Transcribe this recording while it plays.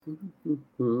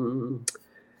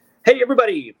Hey,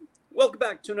 everybody. Welcome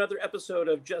back to another episode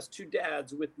of Just Two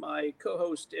Dads with my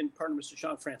co-host and partner, Mr.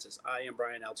 Sean Francis. I am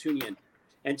Brian Altunian,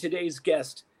 and today's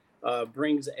guest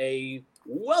brings a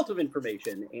wealth of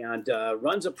information and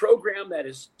runs a program that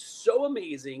is so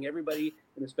amazing. Everybody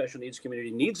in the special needs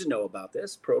community needs to know about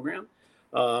this program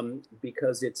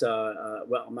because it's,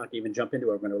 well, I'm not going to even jump into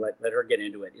it. I'm going to let her get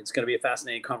into it. It's going to be a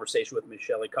fascinating conversation with Ms.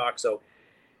 Shelley Cox. So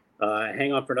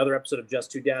hang on for another episode of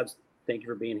Just Two Dads. Thank you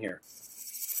for being here.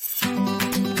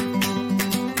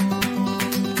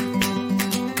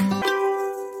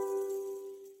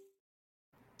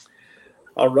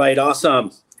 All right, awesome.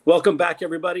 Welcome back,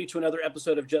 everybody, to another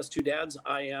episode of Just Two Dads.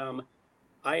 I am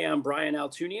Brian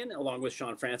Altunian, along with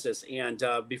Sean Francis. And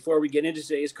before we get into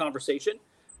today's conversation,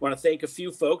 I want to thank a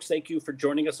few folks. Thank you for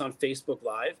joining us on Facebook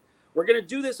Live. We're going to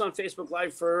do this on Facebook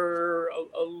Live for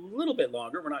a little bit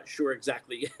longer. We're not sure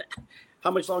exactly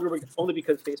how much longer, only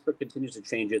because Facebook continues to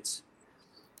change its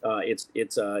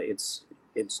parameters.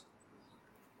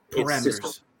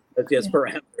 Yes,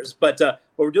 parameters. But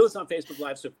we're doing this on Facebook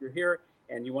Live. So if you're here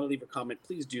and you want to leave a comment,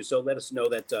 please do so. Let us know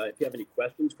that if you have any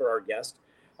questions for our guest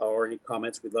or any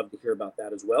comments, we'd love to hear about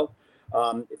that as well.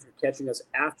 If you're catching us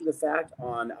after the fact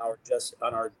on our Just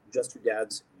Two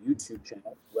Dads YouTube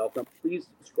channel, welcome. Please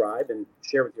subscribe and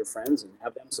share with your friends and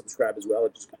have them subscribe as well.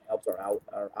 It just kind of helps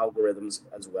our algorithms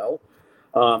as well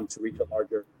to reach a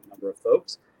larger number of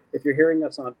folks. If you're hearing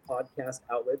us on podcast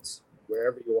outlets,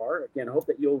 wherever you are, again, I hope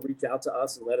that you'll reach out to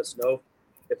us and let us know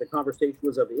if the conversation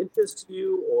was of interest to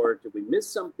you, or did we miss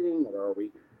something, or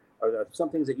are there some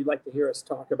things that you'd like to hear us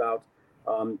talk about?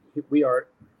 We are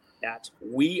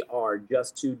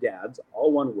Just Two Dads,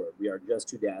 all one word. We are Just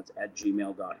Two Dads at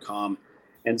gmail.com.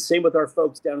 And same with our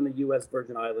folks down in the U.S.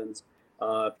 Virgin Islands.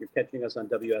 If you're catching us on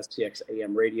WSTX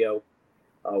AM radio,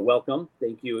 welcome.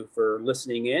 Thank you for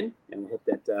listening in, and we hope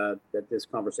that this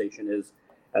conversation is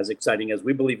as exciting as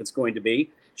we believe it's going to be.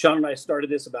 Sean and I started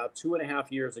this about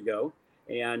 2.5 years ago,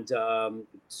 and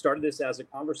started this as a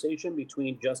conversation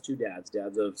between just two dads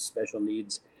of special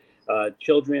needs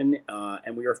children,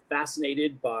 and we are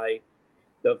fascinated by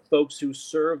the folks who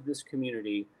serve this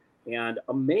community, and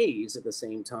amazed at the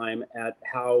same time at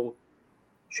how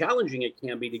challenging it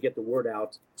can be to get the word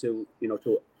out to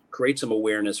create some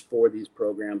awareness for these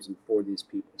programs and for these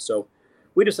people. So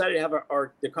we decided to have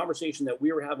the conversation that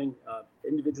we were having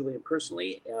individually and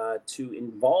personally to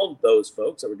involve those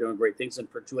folks that were doing great things. And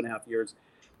for 2.5 years,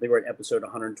 they were at episode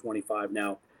 125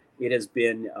 now. It has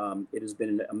been an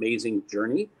amazing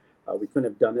journey. We couldn't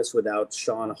have done this without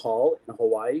Sean Hall in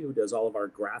Hawaii, who does all of our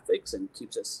graphics and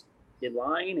keeps us in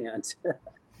line and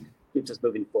keeps us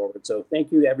moving forward. So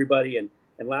thank you to everybody. And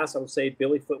last, I would say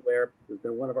Billy Footwear has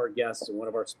been one of our guests and one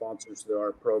of our sponsors to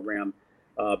our program.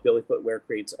 Billy Footwear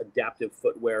creates adaptive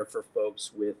footwear for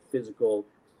folks with physical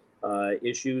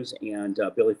issues, and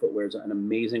Billy Footwear is an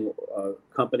amazing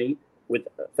company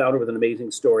founder with an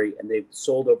amazing story, and they've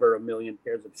sold over 1 million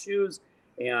pairs of shoes.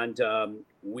 And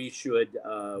we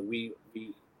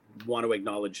want to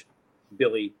acknowledge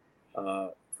Billy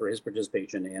for his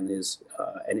participation and his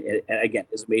and again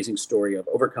his amazing story of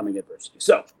overcoming adversity.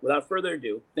 So, without further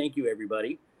ado, thank you,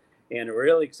 everybody, and we're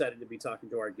really excited to be talking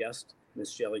to our guest,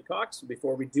 Ms. Shelley Cox.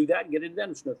 Before we do that and get into that,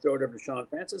 I'm just going to throw it over to Sean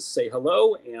Francis, say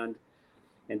hello, and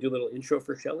do a little intro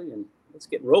for Shelley, and let's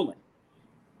get rolling.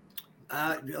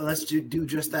 Let's do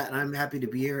just that. And I'm happy to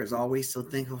be here as always. So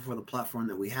thankful for the platform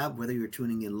that we have, whether you're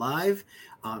tuning in live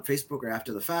on Facebook or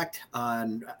after the fact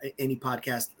on any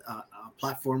podcast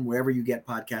platform, wherever you get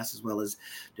podcasts, as well as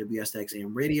WSTX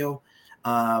AM radio.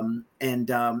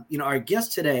 Our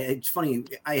guest today, it's funny.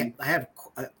 I have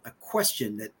a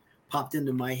question that popped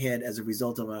into my head as a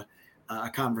result of a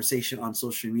conversation on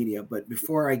social media. But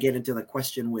before I get into the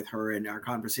question with her and our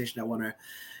conversation, I want to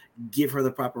give her the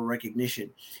proper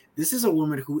recognition. This is a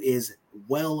woman who is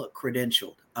well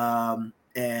credentialed. And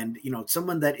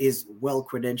someone that is well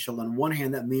credentialed, on one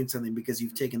hand, that means something because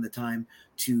you've taken the time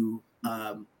to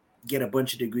get a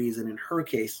bunch of degrees. And in her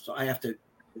case, so I have to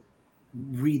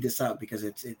read this out because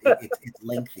it's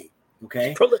lengthy.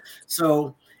 Okay.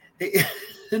 So,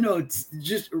 it's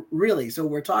just really, so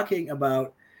we're talking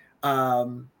about,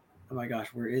 oh my gosh,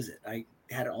 where is it? I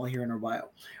had it all here in her bio.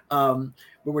 But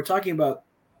we're talking about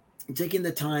taking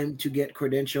the time to get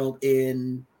credentialed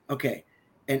in,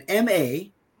 an MA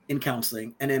in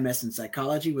counseling, an MS in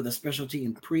psychology with a specialty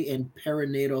in pre and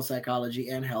perinatal psychology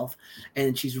and health.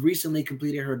 And she's recently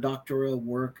completed her doctoral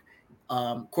work,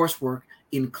 coursework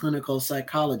in clinical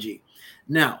psychology.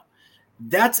 Now,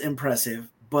 that's impressive,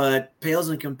 but pales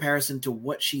in comparison to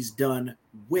what she's done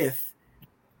with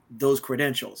those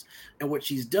credentials. And what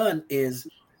she's done is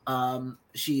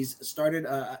She's started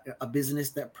a business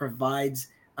that provides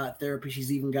therapy.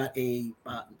 She's even got an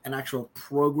actual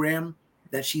program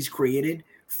that she's created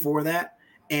for that.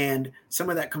 And some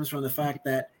of that comes from the fact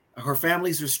that her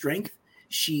family's her strength.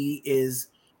 She is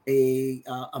a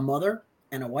mother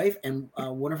and a wife, and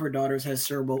one of her daughters has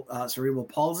cerebral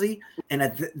palsy. And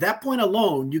at that point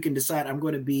alone, you can decide, I'm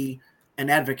going to be an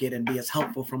advocate and be as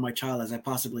helpful for my child as I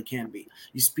possibly can be.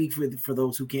 You speak for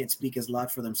those who can't speak as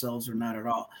loud for themselves or not at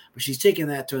all. But she's taken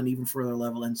that to an even further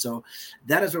level. And so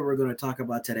that is what we're going to talk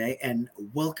about today. And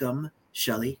welcome,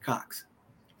 Shelley Cox.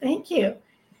 Thank you.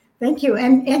 Thank you.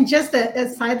 And just a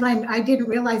sideline, I didn't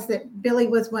realize that Billy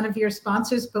was one of your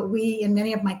sponsors, but we and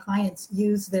many of my clients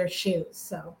use their shoes.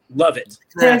 So love it.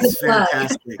 That's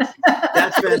fantastic.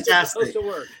 That's fantastic.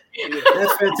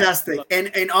 That's fantastic.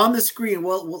 And on the screen,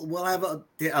 we'll have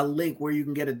a link where you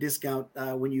can get a discount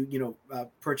when you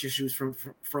purchase shoes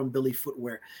from Billy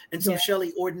Footwear. And so,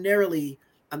 Shelley, ordinarily,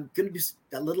 I'm going to be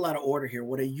a little out of order here.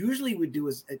 What I usually would do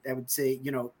is I would say,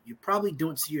 you probably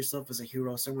don't see yourself as a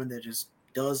hero, someone that just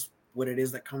does what it is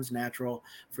that comes natural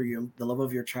for you, the love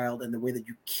of your child and the way that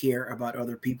you care about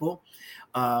other people.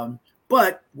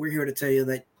 But we're here to tell you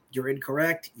that you're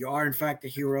incorrect. You are, in fact, a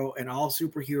hero, and all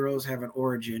superheroes have an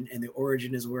origin, and the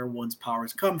origin is where one's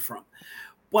powers come from.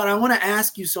 But I want to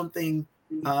ask you something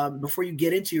before you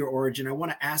get into your origin. I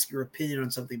want to ask your opinion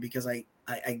on something because I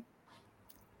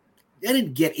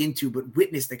didn't get into, but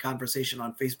witnessed the conversation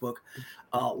on Facebook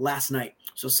last night.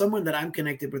 So someone that I'm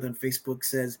connected with on Facebook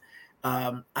says,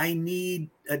 I need,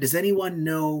 does anyone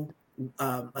know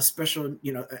a special,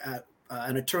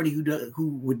 an attorney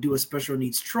who would do a special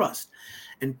needs trust?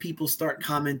 And people start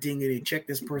commenting and they check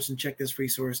this person, check this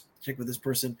resource, check with this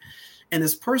person. And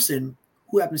this person,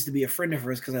 who happens to be a friend of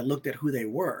hers, because I looked at who they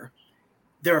were,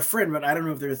 they're a friend, but I don't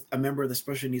know if they're a member of the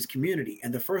special needs community.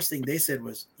 And the first thing they said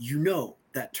was,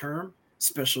 that term,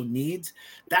 special needs,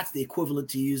 that's the equivalent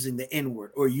to using the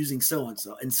N-word or using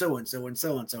so-and-so and so-and-so and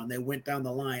so-and-so. And they went down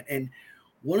the line. And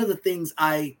one of the things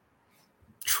I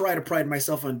try to pride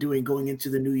myself on doing going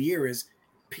into the new year is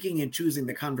picking and choosing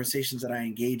the conversations that I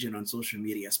engage in on social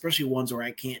media, especially ones where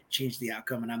I can't change the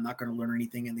outcome and I'm not going to learn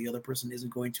anything and the other person isn't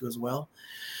going to as well.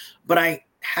 But I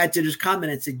had to just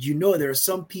comment and said, there are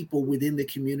some people within the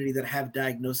community that have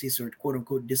diagnoses or quote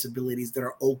unquote disabilities that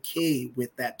are okay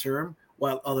with that term,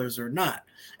 while others are not.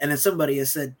 And then somebody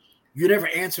has said, you never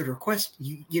answered her question.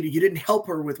 You didn't help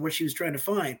her with what she was trying to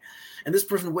find. And this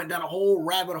person went down a whole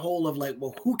rabbit hole of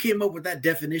who came up with that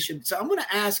definition? So I'm going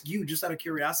to ask you, just out of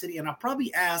curiosity, and I'll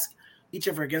probably ask each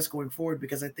of our guests going forward,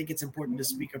 because I think it's important to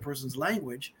speak a person's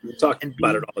language. We'll talk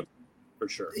about it all for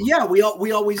sure. Yeah, we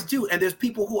always do. And there's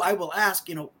people who I will ask,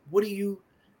 what do you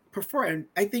prefer? And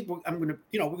I think we're going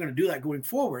to do that going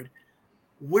forward.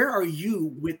 Where are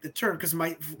you with the term? Because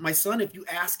my son, if you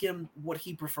ask him what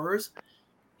he prefers,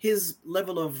 his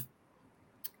level of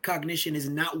cognition is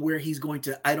not where he's going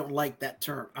to, I don't like that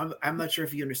term. I'm not sure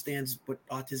if he understands what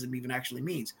autism even actually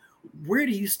means. Where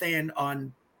do you stand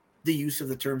on the use of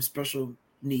the term special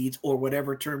needs, or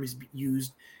whatever term is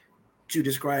used to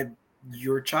describe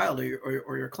your child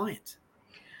or your client?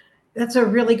 That's a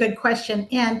really good question.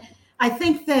 And I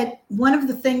think that one of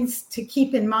the things to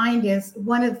keep in mind is,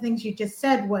 one of the things you just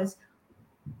said was,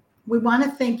 we want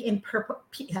to think in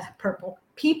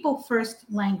people first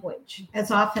language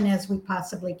as often as we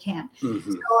possibly can.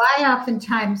 Mm-hmm. So I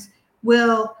oftentimes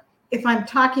will, if I'm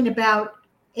talking about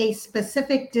a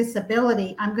specific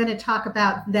disability, I'm going to talk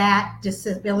about that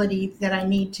disability that I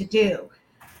need to do.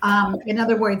 In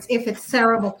other words, if it's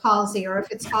cerebral palsy or if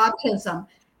it's autism,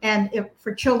 and if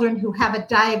for children who have a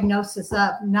diagnosis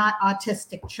of, not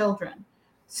autistic children.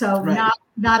 So right.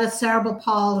 not a cerebral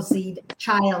palsied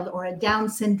child or a Down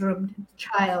syndrome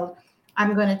child.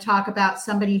 I'm going to talk about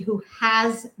somebody who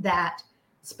has that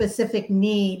specific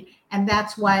need, and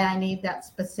that's why I need that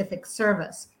specific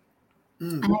service.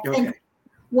 And I think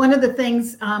one of the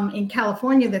things in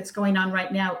California that's going on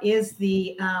right now is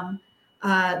the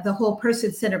whole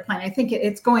person-centered plan. I think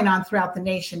it's going on throughout the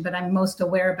nation, but I'm most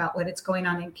aware about what it's going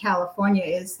on in California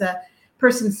is the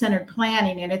person-centered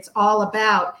planning, and it's all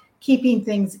about keeping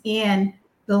things in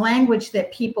the language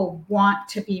that people want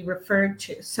to be referred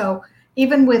to. So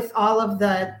even with all of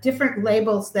the different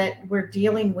labels that we're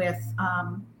dealing with,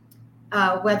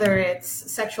 whether it's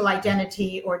sexual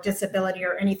identity or disability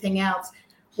or anything else,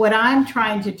 what I'm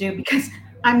trying to do, because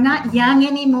I'm not young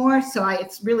anymore, so I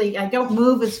don't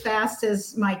move as fast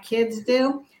as my kids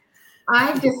do.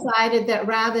 I've decided that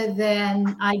rather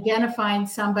than identifying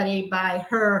somebody by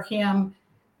her, him,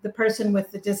 the person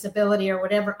with the disability or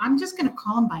whatever, I'm just going to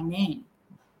call them by name,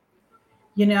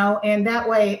 and that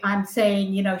way I'm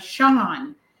saying,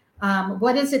 Sean,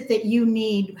 What is it that you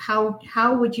need?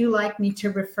 How would you like me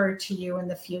to refer to you in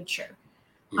the future?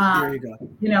 There you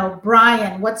go.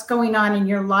 Brian, what's going on in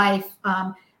your life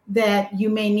that you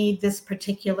may need this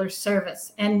particular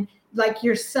service? And like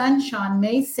your son, Sean,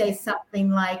 may say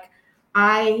something like,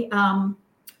 I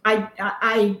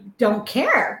don't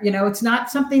care. It's not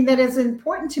something that is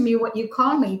important to me what you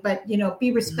call me, but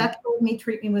be respectful of me,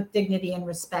 treat me with dignity and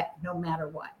respect no matter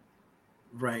what.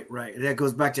 Right. That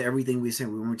goes back to everything we said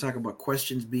when we talk about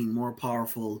questions being more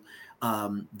powerful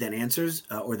than answers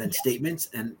or than statements,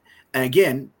 and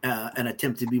again, an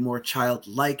attempt to be more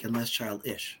childlike and less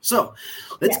childish. So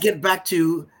let's get back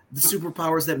to the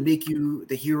superpowers that make you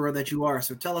the hero that you are.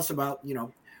 So tell us about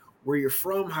where you're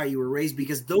from, how you were raised,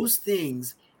 because those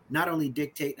things not only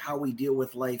dictate how we deal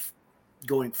with life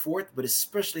going forth, but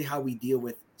especially how we deal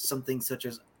with something such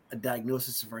as a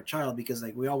diagnosis of our child. Because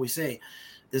like we always say,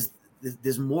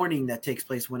 there's mourning that takes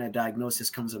place when a diagnosis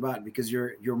comes about, because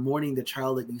you're mourning the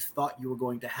child that you thought you were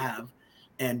going to have,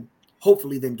 and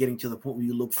hopefully then getting to the point where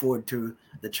you look forward to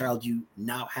the child you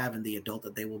now have and the adult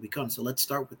that they will become. So let's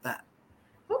start with that.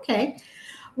 Okay.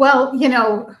 Well,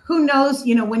 who knows,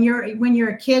 when you're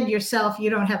a kid yourself, you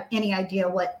don't have any idea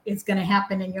what is going to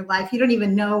happen in your life. You don't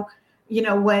even know,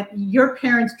 what your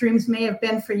parents' dreams may have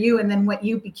been for you. And then what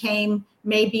you became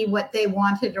may be what they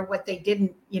wanted or what they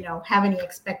didn't, have any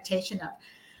expectation of.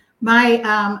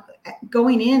 My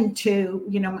going into,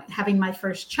 having my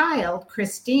first child,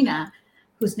 Christina,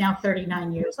 who's now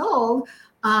 39 years old,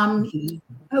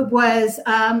 was,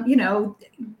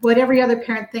 what every other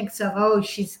parent thinks of. Oh,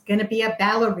 she's going to be a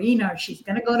ballerina, or she's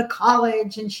going to go to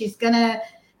college, and she's going to,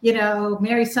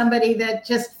 marry somebody that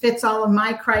just fits all of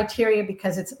my criteria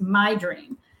because it's my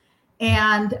dream.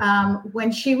 And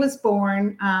when she was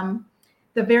born,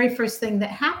 the very first thing that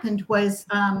happened was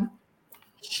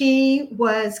she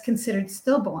was considered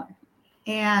stillborn,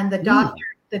 and the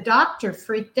doctor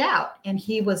freaked out, and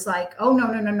he was like, oh,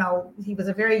 no. He was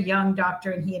a very young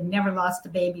doctor, and he had never lost a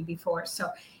baby before. So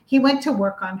he went to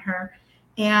work on her,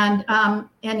 and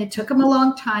it took him a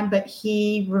long time, but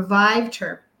he revived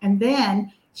her. And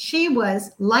then she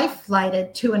was life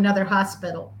flighted to another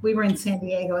hospital. We were in San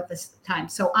Diego at this time.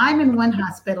 So I'm in one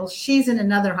hospital, she's in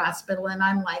another hospital, and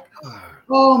I'm like,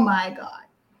 oh my God.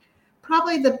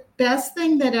 Probably the best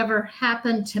thing that ever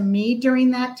happened to me during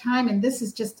that time, and this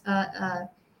is just a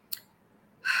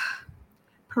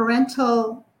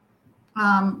parental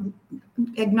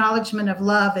acknowledgement of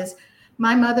love, is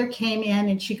my mother came in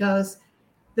and she goes,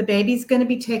 the baby's going to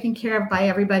be taken care of by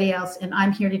everybody else, and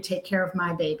I'm here to take care of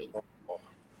my baby.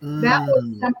 That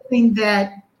was something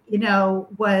that,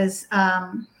 was,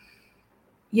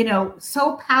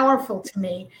 so powerful to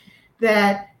me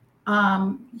that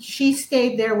she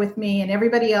stayed there with me, and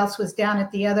everybody else was down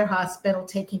at the other hospital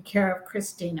taking care of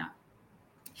Christina.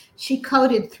 She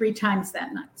coded 3 times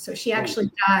that night. So she actually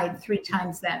died 3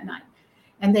 times that night.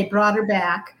 And they brought her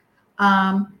back.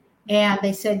 And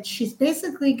they said, she's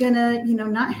basically going to,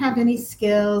 not have any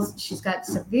skills. She's got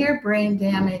severe brain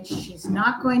damage. She's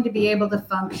not going to be able to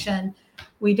function.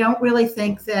 We don't really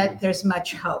think that there's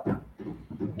much hope.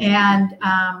 And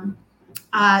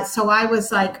so I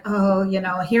was like, oh,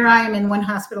 here I am in one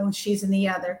hospital and she's in the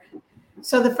other.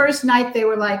 So the first night they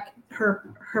were like,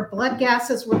 her blood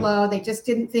gases were low. They just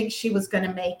didn't think she was going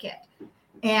to make it.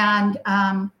 And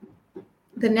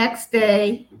the next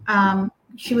day,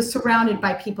 she was surrounded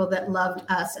by people that loved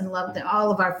us and loved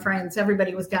all of our friends.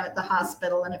 Everybody was down at the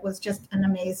hospital, and it was just an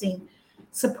amazing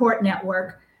support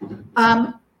network.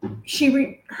 Her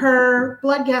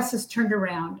blood gases turned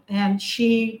around, and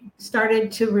she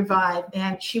started to revive,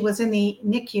 and she was in the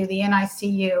NICU, the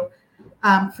NICU,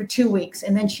 for 2 weeks,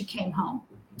 and then she came home.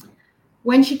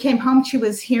 When she came home, she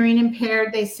was hearing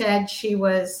impaired. They said she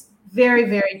was very,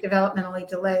 very developmentally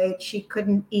delayed. She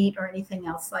couldn't eat or anything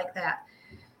else like that.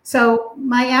 So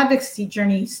my advocacy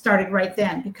journey started right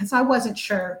then, because I wasn't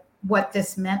sure what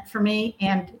this meant for me.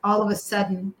 And all of a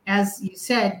sudden, as you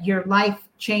said, your life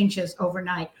changes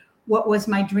overnight. What was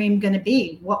my dream going to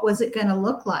be? What was it going to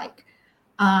look like?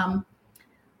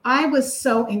 I was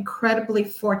so incredibly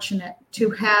fortunate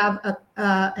to have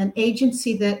an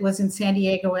agency that was in San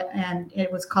Diego, and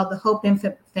it was called the Hope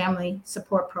Infant Family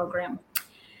Support Program.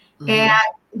 Mm-hmm. And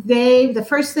the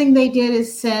first thing they did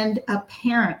is send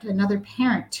another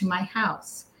parent to my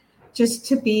house, just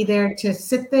to be there, to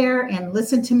sit there and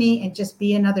listen to me and just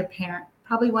be another parent.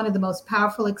 Probably one of the most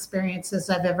powerful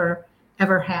experiences I've ever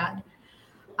had.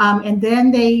 And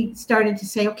then they started to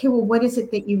say, okay, well, what is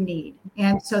it that you need?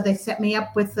 And so they set me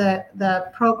up with the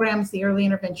programs, the early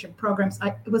intervention programs.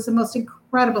 It was the most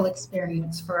incredible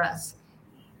experience for us.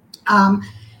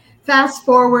 Fast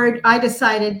forward, I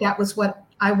decided that was what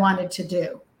I wanted to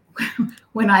do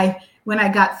when I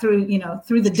got through,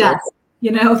 through the Sure. dust,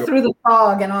 Sure. through the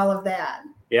fog and all of that.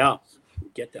 Yeah,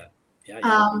 get that. Yeah.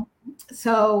 That's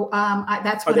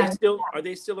Are when are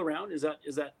they still around? Is that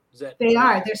They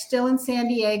are. They're still in San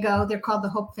Diego. They're called the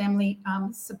Hope Family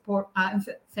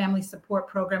Family Support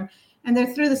Program, and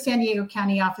they're through the San Diego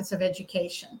County Office of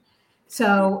Education.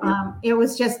 So it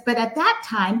was just, but at that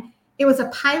time, it was a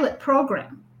pilot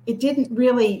program.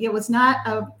 It was not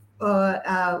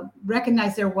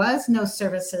recognized. There was no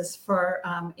services for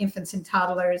infants and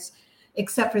toddlers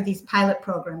except for these pilot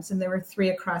programs, and there were 3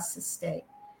 across the state.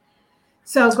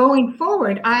 So going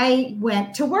forward, I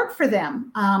went to work for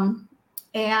them.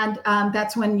 And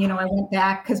that's when, I went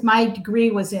back because my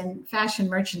degree was in fashion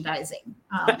merchandising,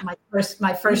 my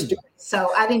first degree.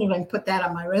 So I didn't even put that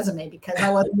on my resume because I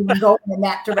wasn't even going in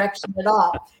that direction at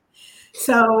all.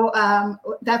 So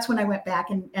that's when I went back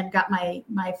and got my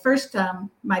first,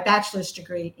 my bachelor's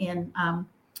degree in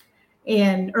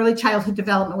early childhood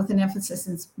development with an emphasis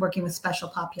in working with special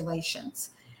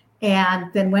populations.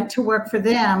 And then went to work for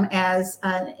them as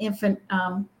an infant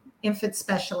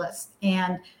specialist,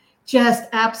 and just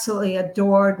absolutely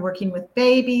adored working with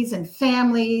babies and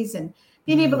families and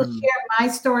being able to share my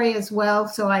story as well.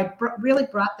 So I really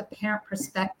brought the parent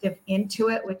perspective into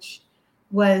it, which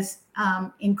was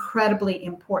incredibly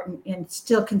important. And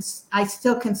I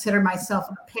still consider myself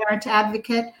a parent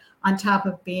advocate on top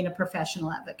of being a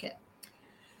professional advocate.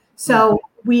 So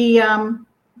the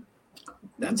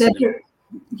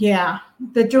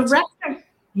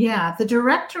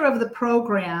director of the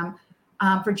program,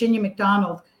 Virginia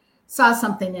McDonald, saw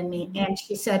something in me, and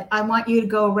she said, I want you to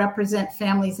go represent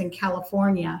families in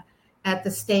California at the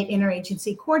State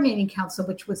Interagency Coordinating Council,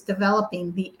 which was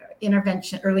developing the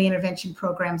early intervention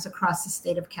programs across the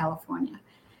state of California.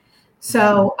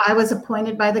 So I was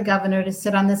appointed by the governor to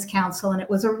sit on this council, and it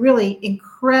was a really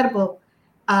incredible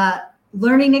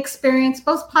learning experience,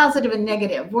 both positive and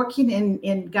negative. Working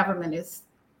in government is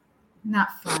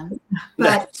not fun,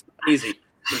 but easy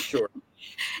for sure.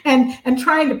 And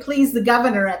trying to please the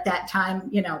governor at that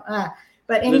time,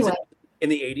 but anyway. In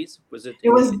the 80s, was it?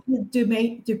 It was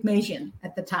Dukmasian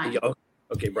at the time. Oh,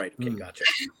 okay, right. Okay, gotcha.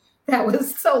 That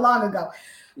was so long ago.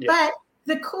 Yeah. But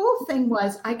the cool thing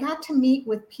was I got to meet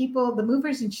with people, the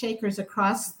movers and shakers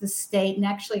across the state and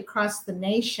actually across the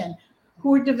nation, who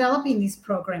were developing these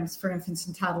programs for infants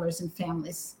and toddlers and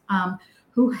families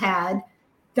who had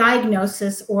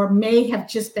diagnosis or may have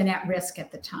just been at risk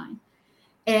at the time.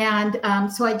 And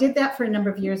so I did that for a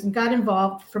number of years and got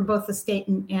involved from both the state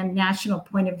and national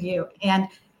point of view, and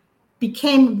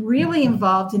became really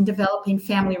involved in developing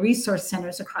family resource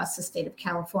centers across the state of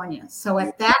California. So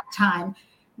at that time,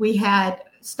 we had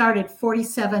started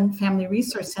 47 family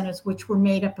resource centers, which were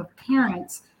made up of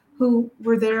parents who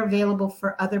were there available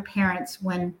for other parents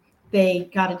when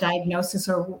they got a diagnosis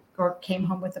or came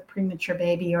home with a premature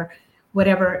baby or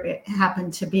whatever it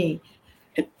happened to be.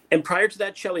 And prior to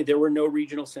that, Shelley, there were no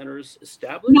regional centers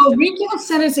established? No, regional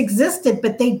centers existed,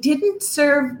 but they didn't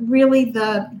serve really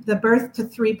the birth to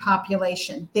 3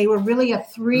 population. They were really a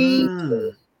 3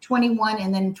 to 21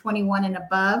 and then 21 and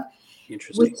above.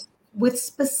 Interesting. With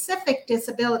specific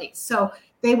disabilities. So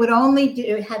they would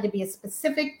it had to be a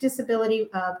specific disability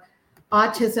of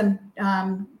autism,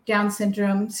 Down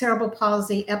syndrome, cerebral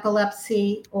palsy,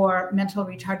 epilepsy, or mental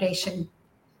retardation.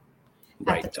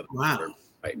 Right. Wow.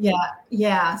 Right.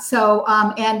 Yeah. So,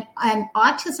 and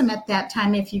autism at that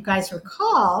time, if you guys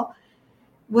recall,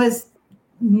 was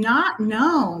not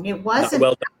known. It wasn't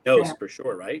well diagnosed for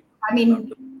sure, right? I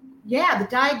mean, the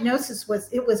diagnosis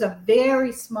was a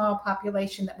very small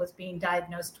population that was being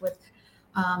diagnosed with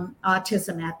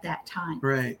autism at that time.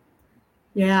 Right.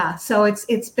 Yeah. So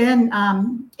it's been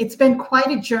quite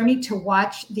a journey to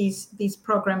watch these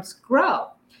programs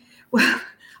grow. Well,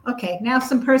 okay, now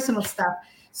some personal stuff.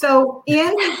 So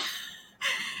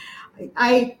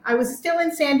I was still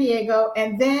in San Diego,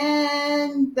 and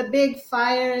then the big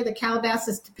fire, the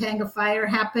Calabasas Topanga fire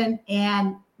happened,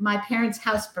 and my parents'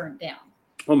 house burned down.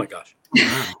 Oh my gosh.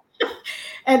 Wow.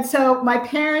 And so my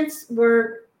parents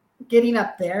were getting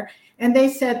up there, and they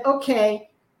said, okay,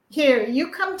 here,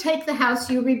 you come take the house,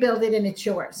 you rebuild it, and it's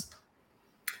yours.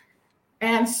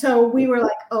 And so we were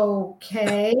like,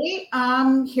 okay,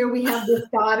 here we have this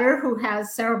daughter who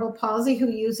has cerebral palsy, who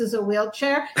uses a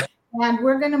wheelchair, and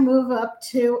we're going to move up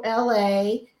to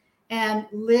LA and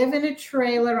live in a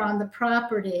trailer on the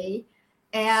property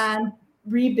and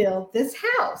rebuild this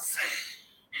house.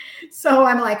 So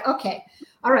I'm like, okay,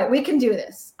 all right, we can do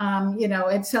this.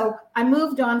 And so I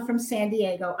moved on from San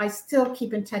Diego. I still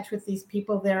keep in touch with these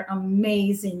people. They're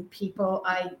amazing people.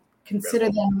 I consider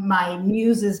them my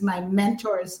muses, my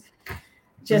mentors.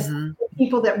 just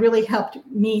people that really helped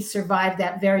me survive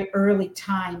that very early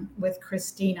time with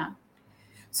Christina.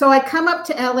 So I come up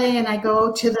to LA and I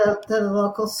go to the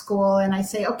local school and I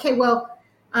say, okay, well,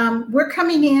 we're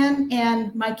coming in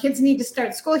and my kids need to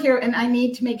start school here and I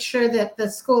need to make sure that the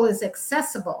school is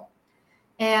accessible.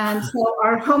 And so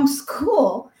our home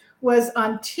school was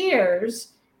on tiers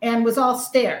and was all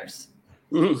stairs.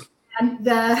 And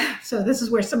so this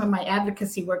is where some of my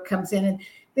advocacy work comes in. And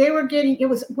they were it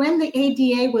was when the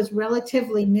ADA was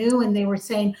relatively new and they were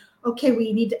saying, okay,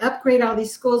 we need to upgrade all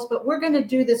these schools, but we're going to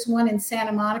do this one in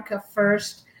Santa Monica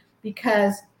first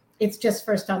because it's just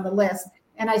first on the list.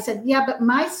 And I said, yeah, but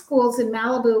my school's in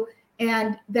Malibu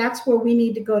and that's where we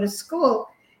need to go to school.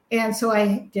 And so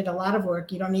I did a lot of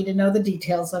work. You don't need to know the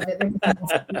details of it.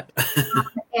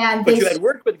 And but you had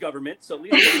worked with government, so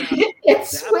it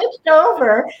switched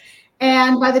over.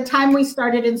 And by the time we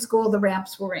started in school, the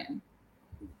ramps were in,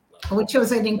 which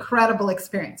was an incredible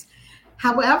experience.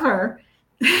 However,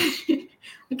 I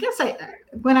guess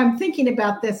when I'm thinking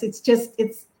about this,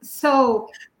 it's so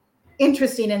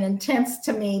interesting and intense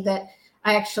to me that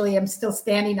I actually am still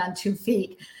standing on 2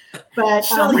 feet. But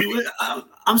Shelley,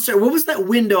 I'm sorry, what was that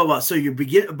window about? So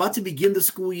you're about to begin the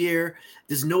school year,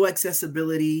 there's no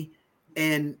accessibility,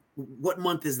 and what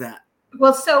month is that?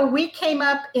 Well, so we came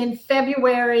up in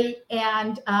February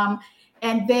and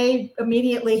they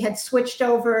immediately had switched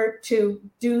over to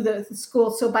do the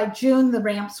school. So by June, the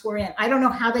ramps were in. I don't know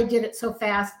how they did it so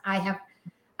fast.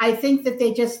 I think that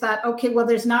they just thought, okay, well,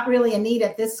 there's not really a need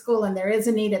at this school and there is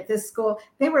a need at this school.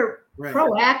 They were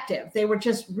proactive. They were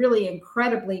just really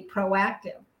incredibly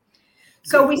proactive.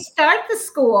 So we start the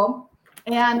school,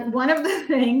 and one of the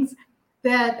things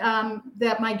that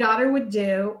my daughter would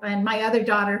do, and my other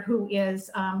daughter who is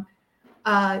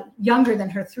younger than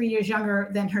her, 3 years younger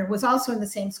than her, was also in the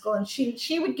same school, and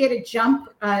she would get a jump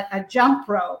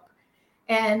rope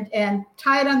and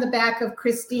tie it on the back of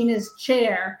Christina's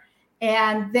chair,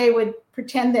 and they would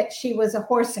pretend that she was a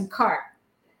horse and cart,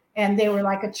 and they were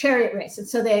like a chariot race. And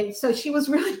so she was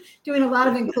really doing a lot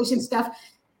of inclusion stuff.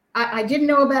 I didn't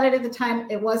know about it at the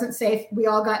time. It wasn't safe. We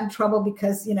all got in trouble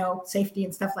because, safety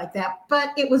and stuff like that, but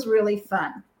it was really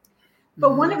fun.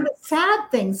 But one of the sad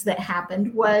things that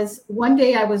happened was one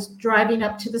day I was driving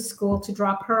up to the school to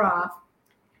drop her off,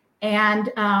 and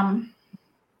a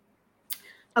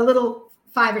little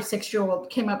 5 or 6 year old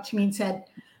came up to me and said,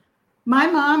 my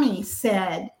mommy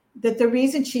said that the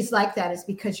reason she's like that is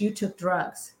because you took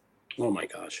drugs. Oh my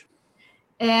gosh.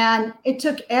 And it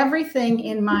took everything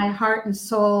in my heart and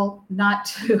soul not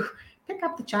to pick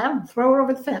up the child and throw her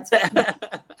over the fence.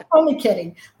 Only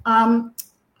kidding. I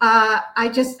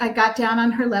got down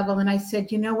on her level and I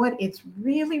said, you know what? It's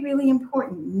really, really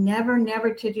important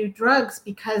never to do drugs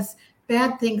because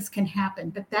bad things can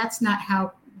happen. But that's not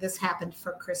how this happened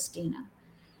for Christina.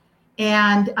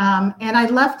 And I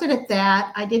left it at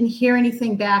that. I didn't hear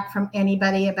anything back from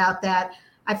anybody about that.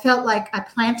 I felt like I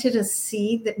planted a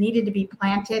seed that needed to be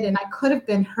planted, and I could have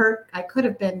been hurt. I could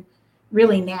have been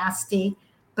really nasty,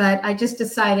 but I just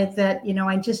decided that,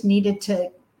 I just needed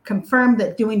to confirm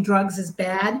that doing drugs is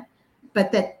bad,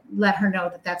 but that let her know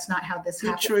that that's not how this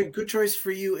happened. Good choice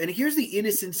for you. And here's the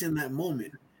innocence in that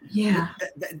moment. Yeah.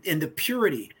 And the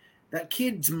purity. That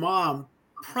kid's mom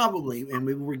probably, and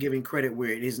we were giving credit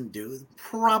where it isn't due,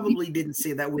 probably didn't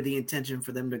say that with the intention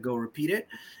for them to go repeat it.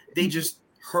 They just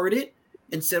heard it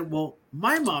and said, well,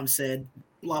 my mom said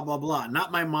blah, blah, blah.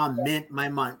 Not my mom meant, my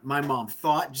mom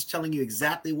thought, just telling you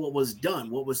exactly what was done,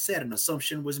 what was said, an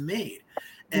assumption was made.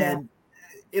 And,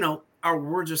 our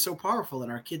words are so powerful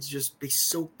and our kids they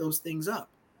soak those things up.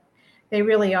 They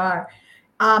really are.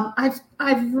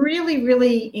 I've really,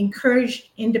 really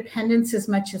encouraged independence as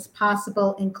much as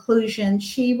possible, inclusion.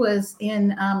 She was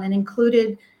in an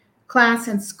included class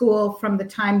in school from the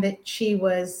time that she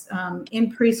was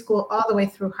in preschool all the way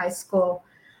through high school.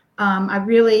 I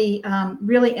really,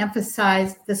 really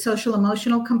emphasized the social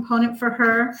emotional component for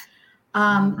her.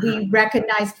 We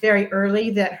recognized very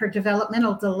early that her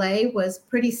developmental delay was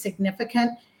pretty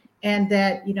significant and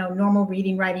that, normal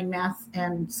reading, writing, math,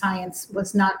 and science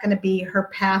was not going to be her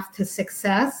path to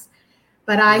success.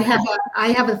 But I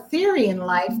have a theory in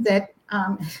life that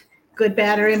good,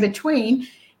 bad, or in between,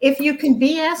 if you can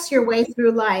BS your way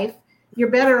through life,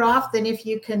 you're better off than if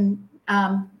you can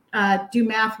do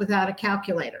math without a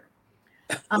calculator.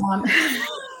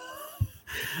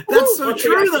 That's so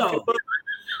true, though.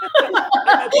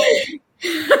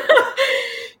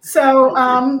 So,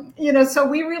 so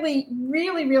we really,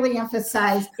 really, really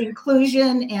emphasized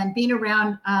inclusion and being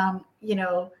around,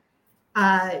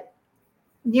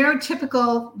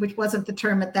 neurotypical, which wasn't the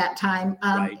term at that time,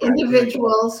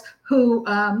 individuals who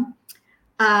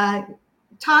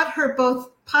taught her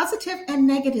both positive and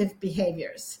negative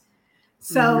behaviors.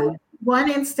 So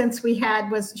one instance we had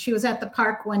was she was at the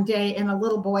park one day and a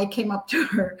little boy came up to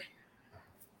her.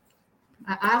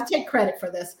 I'll take credit for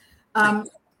this.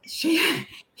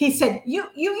 He said,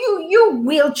 you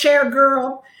wheelchair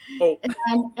girl. Oh.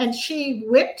 And she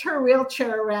whipped her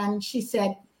wheelchair around and she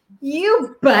said,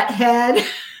 you butthead.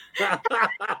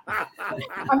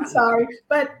 I'm sorry.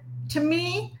 But to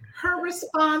me, her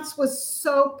response was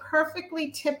so perfectly,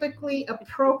 typically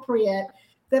appropriate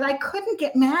that I couldn't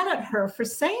get mad at her for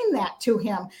saying that to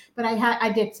him. But I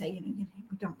did say, we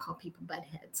don't call people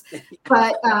buttheads.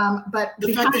 But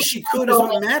the fact that she could is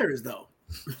what matters, though.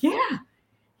 Yeah.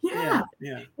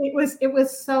 It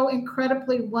was so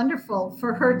incredibly wonderful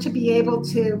for her to be able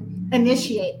to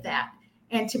initiate that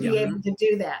and to be able to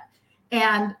do that.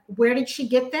 And where did she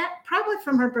get that? Probably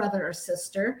from her brother or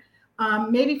sister,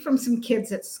 maybe from some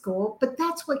kids at school. But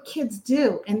that's what kids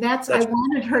do, and I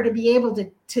wanted her to be able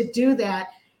to do that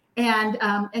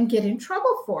and get in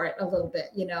trouble for it a little bit.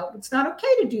 It's not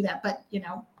okay to do that, but you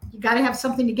got to have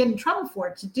something to get in trouble for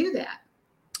to do that.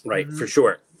 Right, for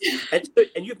sure. And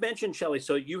you've mentioned, Shelley,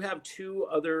 so you have 2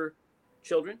 other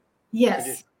children?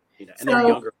 Yes. And they're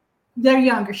younger. They're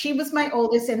younger. She was my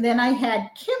oldest. And then I had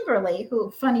Kimberly,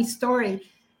 funny story.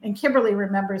 And Kimberly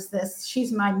remembers this.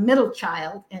 She's my middle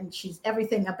child. And she's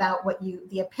everything about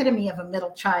the epitome of a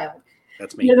middle child.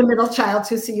 That's me. You're the middle child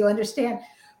too, so you understand.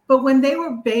 But when they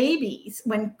were babies,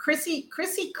 when Chrissy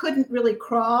couldn't really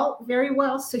crawl very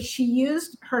well, so she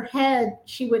used her head.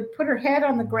 She would put her head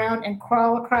on the ground and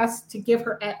crawl across to give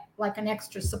her like an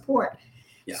extra support.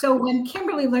 Yeah. So when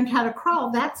Kimberly learned how to crawl,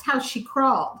 that's how she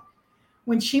crawled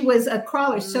when she was a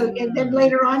crawler. So and then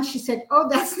later on, she said, "Oh,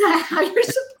 that's not how you're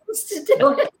supposed to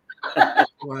do it."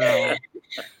 Wow,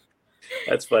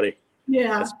 that's funny.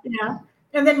 Yeah.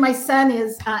 And then my son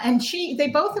is, and they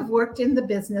both have worked in the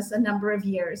business a number of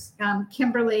years.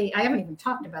 Kimberly, I haven't even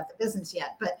talked about the business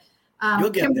yet, but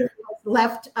Kimberly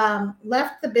left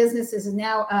the business, is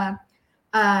now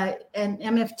an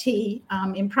MFT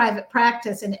in private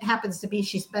practice. And it happens to be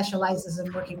she specializes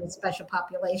in working with special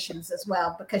populations as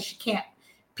well, because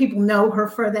people know her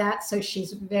for that. So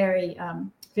she's very,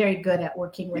 very good at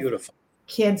working with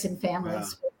kids and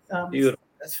families. Wow. Beautiful.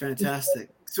 That's fantastic.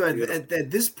 So at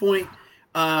this point,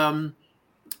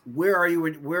 where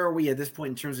are we at this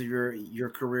point in terms of your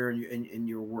career and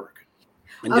your work?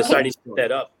 And deciding to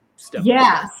set up.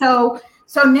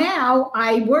 So now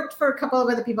I worked for a couple of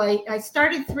other people. I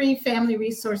started 3 family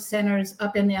resource centers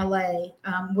up in LA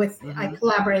I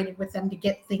collaborated with them to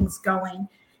get things going.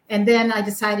 And then I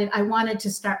decided I wanted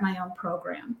to start my own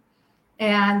program.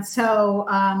 And so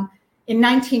in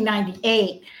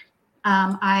 1998,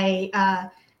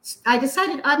 I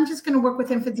decided I'm just going to work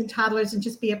with infants and toddlers and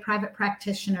just be a private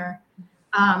practitioner.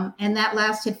 And that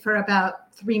lasted for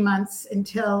about 3 months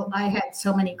until I had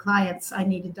so many clients I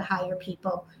needed to hire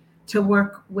people to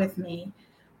work with me.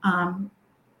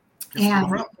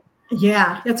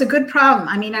 It's a good problem.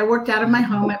 I mean, I worked out of my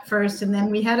home at first, and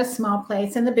then we had a small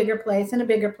place and a bigger place and a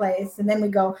bigger place. And then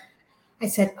I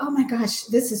said, oh my gosh,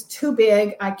 this is too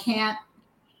big. I can't,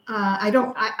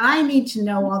 I need to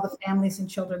know all the families and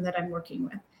children that I'm working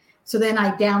with. So then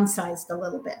I downsized a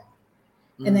little bit,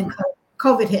 and then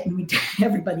COVID hit and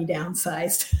everybody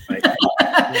downsized. Right.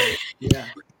 Yeah.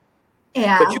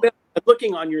 But you have,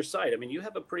 looking on your site, I mean, you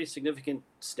have a pretty significant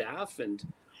staff and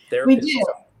therapists. We do.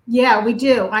 Yeah, we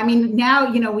do. I mean,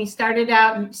 now, we started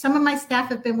out, and some of my staff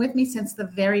have been with me since the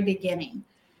very beginning.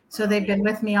 So they've been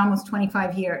with me almost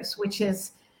 25 years, which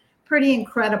is pretty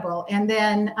incredible. And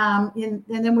then, and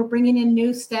then we're bringing in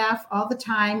new staff all the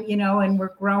time, and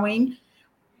we're growing.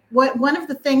 One of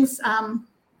the things,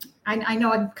 I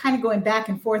know I'm kind of going back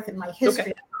and forth in my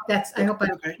history. Okay. I hope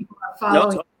people are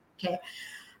following. No, okay.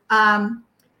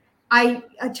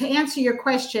 To answer your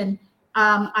question,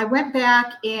 I went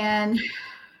back in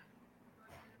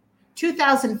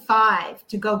 2005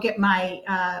 to go get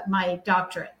my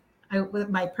doctorate.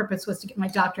 My purpose was to get my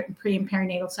doctorate in pre and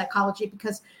perinatal psychology,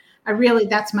 because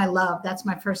that's my love. That's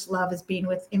my first love, is being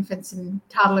with infants and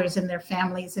toddlers and their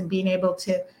families and being able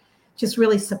to just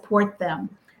really support them.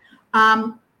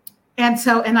 And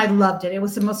I loved it. It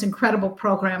was the most incredible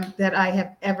program that I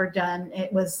have ever done.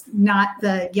 It was not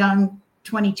the young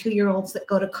 22-year-olds that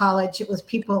go to college. It was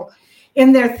people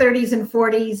in their 30s and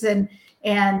 40s.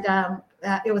 And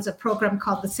it was a program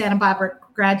called the Santa Barbara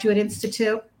Graduate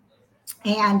Institute.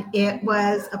 And it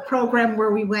was a program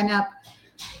where we went up.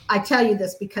 I tell you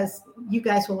this because you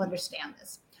guys will understand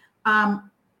this.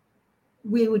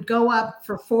 We would go up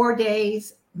for 4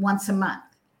 days once a month.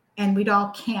 and we'd all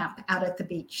camp out at the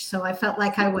beach. So I felt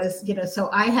like I was, so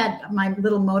I had my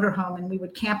little motorhome and we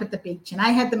would camp at the beach, and I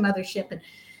had the mothership, and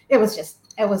it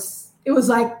was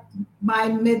like my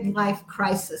midlife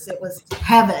crisis. It was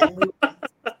heaven. We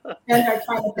spent our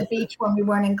time at the beach when we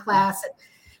weren't in class, and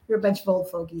we were a bunch of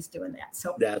old fogies doing that.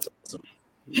 So that's awesome.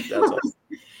 That's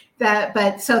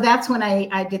awesome. So that's when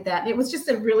I did that. It was just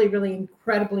a really, really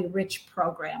incredibly rich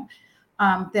program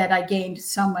that I gained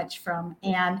so much from.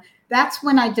 And that's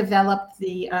when I developed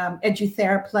the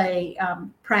EduTheraplay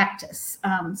practice.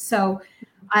 So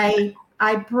I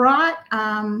brought,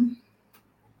 I'm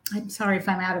sorry if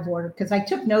I'm out of order because I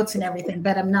took notes and everything,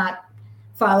 but I'm not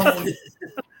following.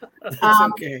 That's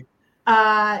okay.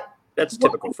 That's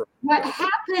typical for what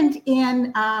happened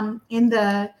in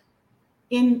the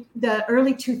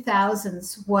early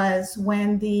 2000s was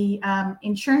when the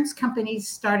insurance companies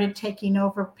started taking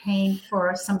over paying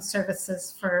for some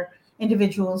services for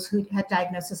individuals who had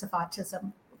diagnosis of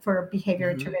autism for behavior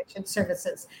intervention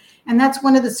services. And that's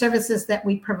one of the services that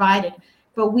we provided.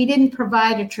 But we didn't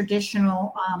provide a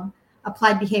traditional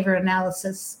applied behavior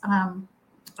analysis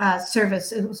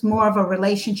service. It was more of a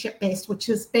relationship-based, which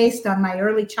is based on my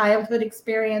early childhood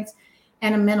experience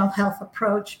and a mental health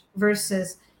approach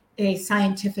versus a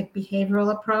scientific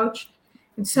behavioral approach.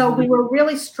 And so we were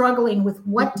really struggling with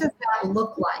what does that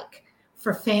look like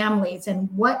for families, and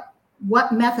what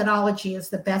methodology is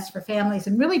the best for families,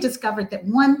 and really discovered that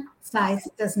one size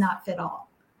does not fit all.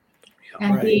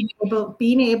 And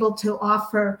being able to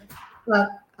offer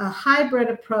a hybrid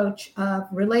approach of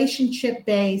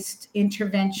relationship-based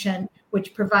intervention,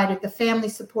 which provided the family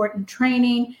support and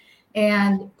training,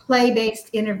 and play-based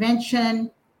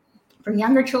intervention for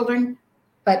younger children,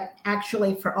 but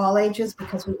actually for all ages,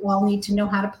 because we all need to know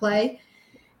how to play.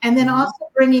 And then also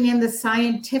bringing in the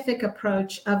scientific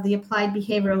approach of the applied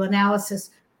behavioral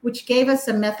analysis, which gave us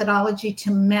a methodology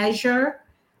to measure,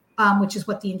 which is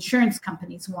what the insurance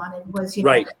companies wanted, was,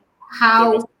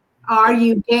 how are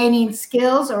you gaining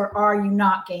skills or are you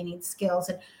not gaining skills?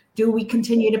 And do we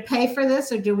continue to pay for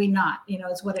this or do we not?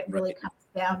 Is what it really comes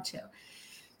down to.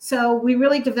 So we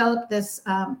really developed this.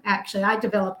 Actually, I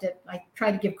developed it. I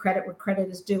try to give credit where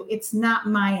credit is due. It's not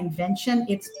my invention.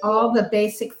 It's all the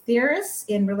basic theorists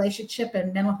in relationship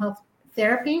and mental health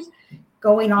therapies,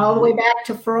 going all the way back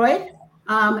to Freud,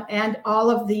 and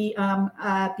all of the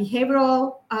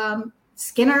behavioral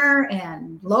Skinner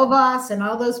and Lovaas and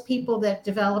all those people that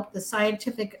developed the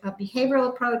scientific behavioral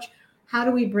approach. How do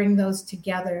we bring those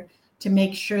together to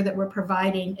make sure that we're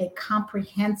providing a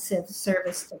comprehensive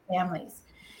service to families?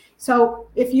 So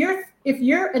if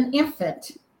you're an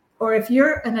infant or if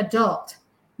you're an adult,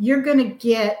 you're going to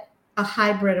get a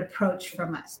hybrid approach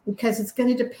from us, because it's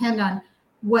going to depend on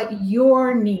what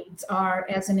your needs are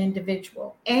as an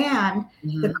individual and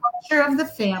the culture of the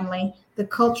family, the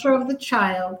culture of the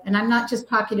child. And I'm not just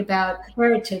talking about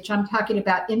heritage, I'm talking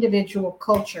about individual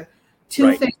culture.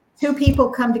 Two people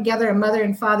come together, a mother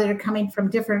and father are coming from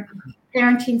different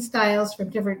parenting styles, from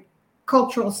different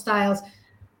cultural styles.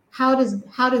 How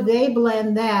do they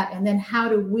blend that? And then how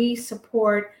do we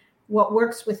support what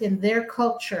works within their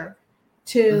culture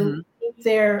to meet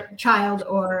their child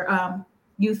or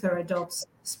youth or adults'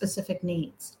 specific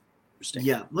needs?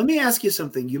 Yeah. Let me ask you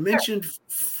something. You mentioned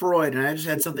Freud, and I just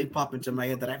had something pop into my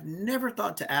head that I've never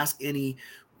thought to ask any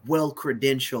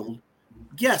well-credentialed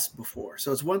guest before.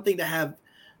 So it's one thing to have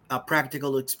a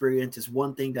practical experience. It's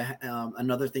one thing to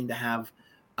another thing to have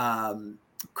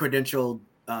credentialed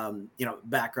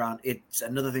background. It's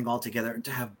another thing altogether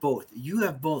to have both. You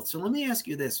have both. So let me ask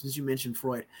you this, since you mentioned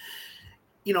Freud.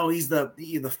 He's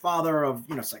the father of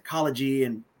psychology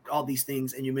and all these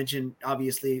things, and you mentioned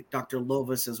obviously Dr.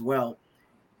 Lovaas as well.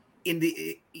 In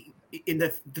the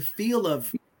field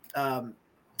of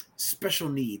special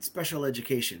needs, special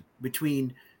education,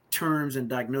 between terms and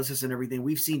diagnosis and everything,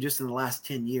 we've seen just in the last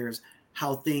 10 years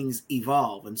how things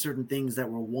evolve, and certain things that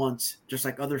were once just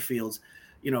like other fields,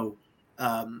 the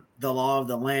law of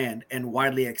the land and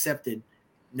widely accepted,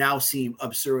 now seem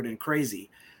absurd and crazy.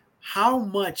 How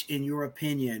much, in your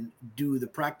opinion, do the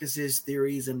practices,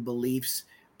 theories, and beliefs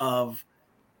of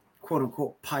quote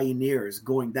unquote pioneers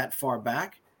going that far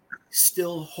back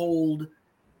still hold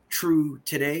true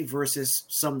today versus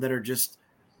some of the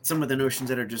notions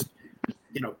that are just,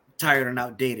 tired and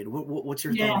outdated? What's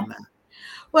your thought on that?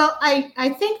 Well, I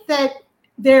think that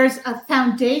there's a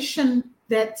foundation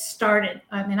that started.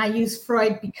 I mean, I use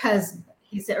Freud because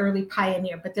he's the early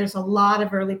pioneer, but there's a lot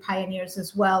of early pioneers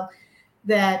as well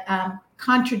that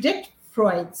contradict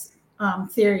Freud's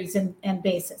theories and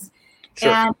basis.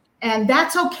 Sure. And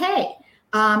that's okay.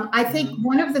 I think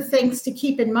one of the things to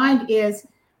keep in mind is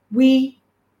we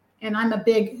and I'm a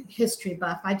big history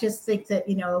buff. I just think that,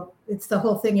 it's the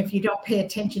whole thing. If you don't pay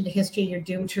attention to history, you're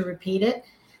doomed to repeat it.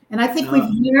 And I think we've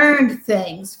learned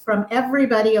things from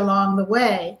everybody along the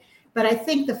way. But I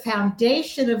think the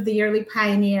foundation of the early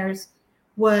pioneers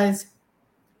was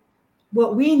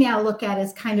what we now look at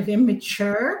as kind of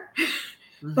immature,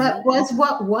 but was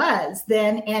what was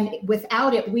then. And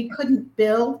without it, we couldn't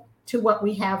build to what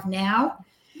we have now.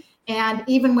 And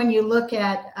even when you look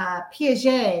at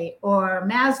Piaget or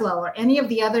Maslow or any of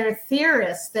the other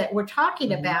theorists that we're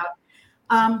talking about,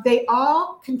 they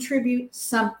all contribute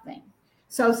something.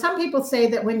 So some people say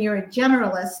that when you're a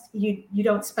generalist, you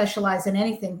don't specialize in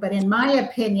anything. But in my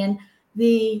opinion,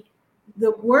 the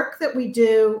work that we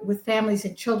do with families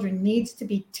and children needs to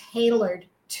be tailored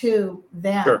to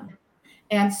them. Sure.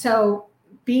 And so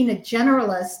being a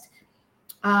generalist,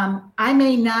 I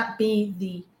may not be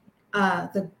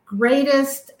the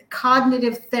greatest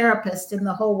cognitive therapist in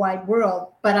the whole wide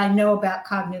world, but I know about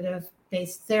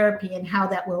cognitive-based therapy and how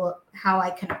I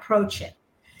can approach it.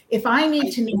 If I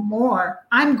need to know more,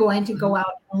 I'm going to go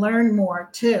out and learn more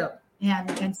too. And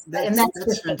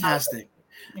that's fantastic.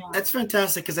 Yeah. That's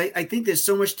fantastic, because I think there's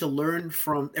so much to learn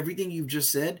from everything you've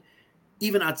just said,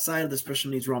 even outside of the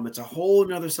special needs realm. It's a whole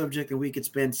nother subject, and we could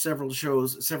spend several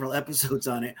episodes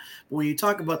on it. But when you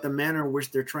talk about the manner in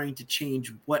which they're trying to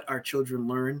change what our children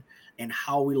learn and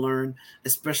how we learn,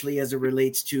 especially as it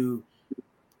relates to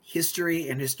history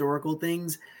and historical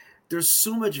things, there's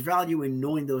so much value in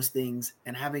knowing those things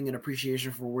and having an appreciation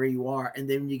for where you are. And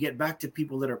then when you get back to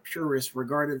people that are purists,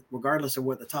 regardless of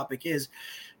what the topic is,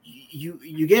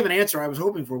 you gave an answer I was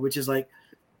hoping for, which is like,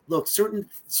 look,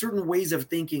 certain ways of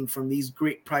thinking from these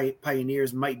great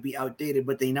pioneers might be outdated,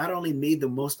 but they not only made the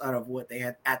most out of what they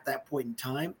had at that point in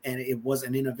time, and it was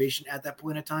an innovation at that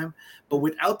point in time, but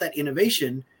without that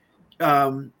innovation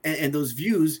and those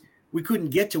views, we couldn't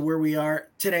get to where we are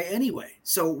today anyway.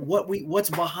 So what's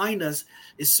behind us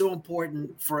is so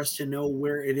important for us to know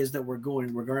where it is that we're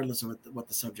going, regardless of what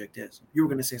the subject is. You were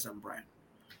going to say something, Brian.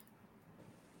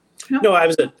 No,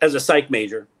 as a psych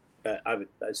major, I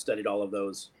studied all of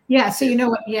those. Yeah, so you know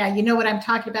what I'm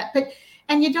talking about.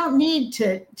 And you don't need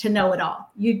to know it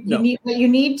all. What you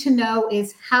need to know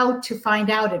is how to find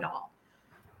out it all.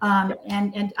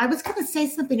 And I was going to say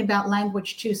something about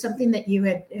language too. Something that you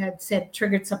had said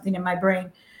triggered something in my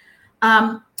brain.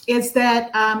 Is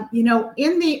that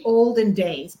in the olden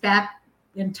days, back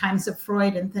in times of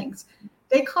Freud and things,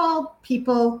 they called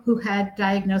people who had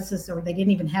diagnosis, or they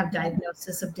didn't even have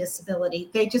diagnosis of disability,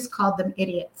 they just called them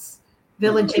idiots,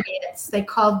 village idiots. They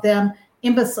called them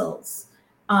imbeciles,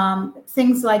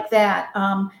 things like that.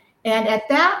 And at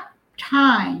that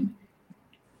time,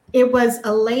 it was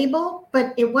a label,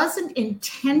 but it wasn't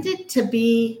intended to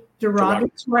be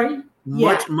derogatory.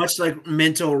 Much like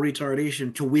mental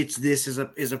retardation, to which this is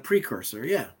a precursor.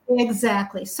 Yeah,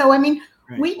 exactly. So, I mean,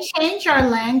 we change our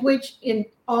language in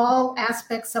all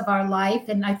aspects of our life.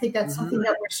 And I think that's something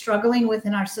that we're struggling with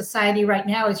in our society right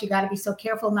now, is you got to be so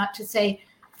careful not to say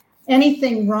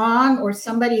anything wrong or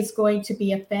somebody's going to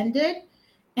be offended.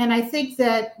 And I think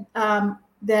that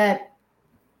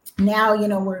now,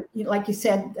 we're, like you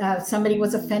said, somebody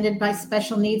was offended by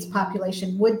special needs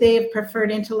population. Would they have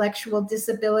preferred intellectual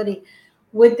disability?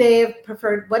 Would they have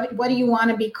preferred, what do you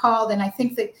want to be called? And I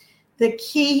think that the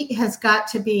key has got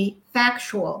to be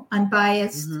factual,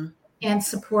 unbiased, and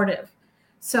supportive.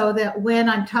 So that when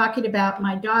I'm talking about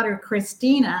my daughter,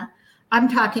 Christina, I'm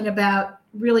talking about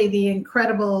really the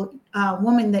incredible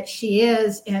woman that she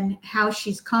is and how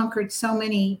she's conquered so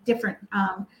many different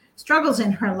struggles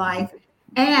in her life.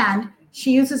 And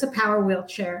she uses a power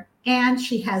wheelchair, and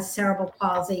she has cerebral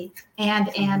palsy, and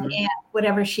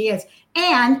whatever she is.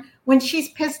 And when she's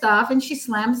pissed off and she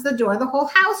slams the door, the whole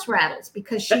house rattles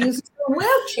because she uses a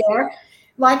wheelchair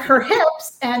like her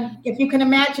hips. And if you can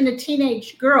imagine a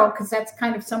teenage girl, because that's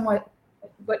kind of somewhat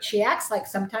what she acts like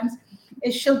sometimes,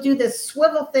 is she'll do this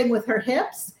swivel thing with her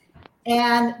hips,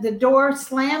 and the door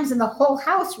slams and the whole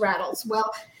house rattles.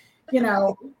 Well,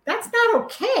 that's not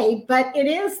okay, but it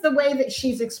is the way that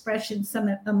she's expressing some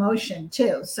emotion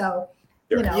too. So,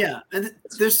 Yeah. And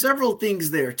there's several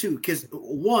things there too. Because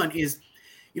one is,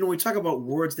 we talk about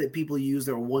words that people use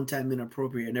that are one-time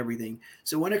inappropriate and everything.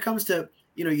 So when it comes to,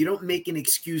 you don't make an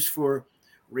excuse for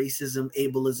racism,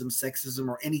 ableism, sexism,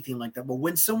 or anything like that. But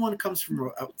when someone comes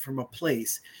from a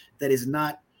place that is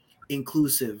not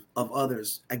inclusive of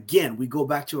others, again, we go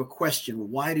back to a question: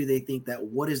 why do they think that?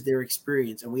 What is their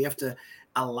experience? And we have to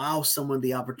allow someone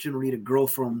the opportunity to grow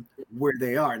from where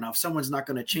they are. Now, if someone's not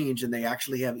going to change and they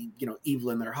actually have evil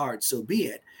in their heart, so be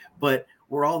it. But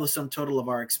We're all the sum total of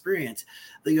our experience.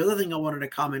 The other thing I wanted to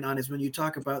comment on is when you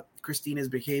talk about Christina's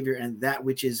behavior and that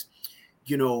which is,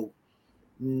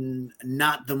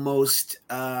 not the most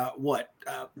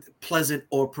pleasant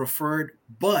or preferred,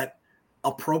 but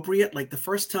appropriate. Like the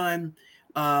first time,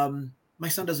 my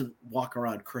son doesn't walk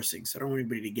around cursing, so I don't want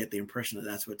anybody to get the impression that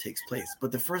that's what takes place.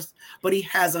 But he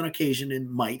has on occasion and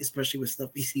might, especially with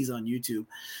stuff he sees on YouTube.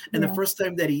 And the first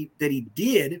time that he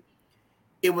did,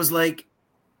 it was like,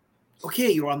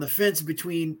 okay, you're on the fence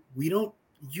between we don't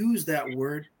use that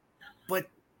word, but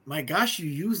my gosh, you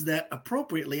use that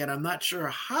appropriately, and I'm not sure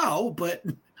how, but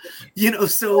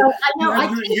so well, I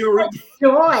take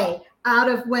joy out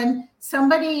of when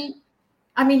somebody,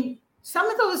 some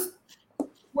of those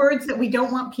words that we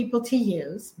don't want people to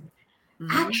use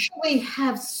actually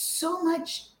have so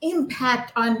much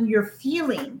impact on your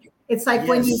feeling. It's like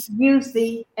when you use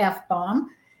the F-bomb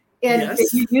and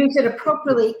if you use it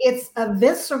appropriately, it's a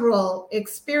visceral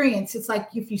experience. It's like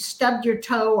if you stubbed your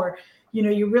toe or,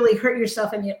 you really hurt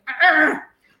yourself and it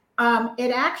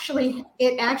actually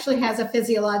has a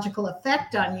physiological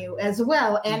effect on you as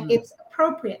well. And it's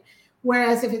appropriate.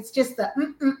 Whereas if it's just the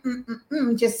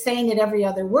just saying it every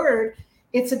other word,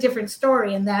 it's a different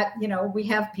story. And that, we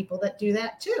have people that do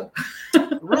that too.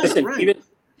 Listen,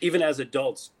 even as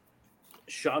adults,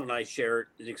 Sean and I share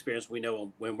the experience we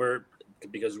know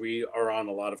because we are on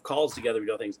a lot of calls together, we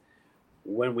do things.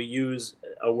 When we use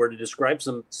a word to describe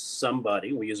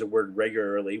somebody, we use a word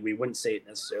regularly. We wouldn't say it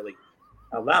necessarily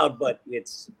out loud, but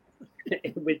it's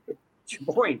your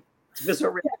point. It's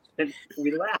visceral reaction.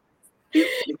 We laugh.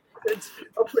 It's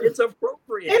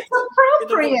appropriate. It's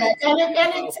appropriate, and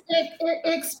it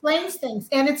explains things.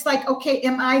 And it's like, okay,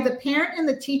 am I the parent and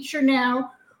the teacher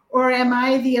now, or am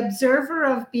I the observer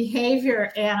of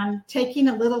behavior and taking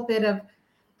a little bit of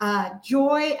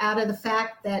joy out of the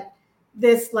fact that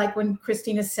this, like when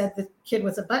Christina said the kid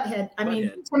was a butthead.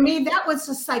 To me, that was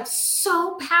just like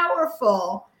so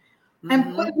powerful,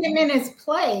 and putting him in his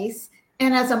place.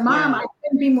 And as a mom, I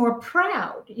couldn't be more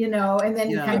proud, and then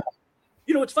you kind of.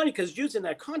 It's funny because used in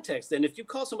that context, and if you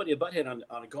call somebody a butthead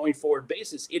on a going forward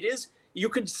basis, you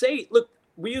could say, look,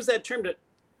 we use that term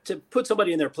to put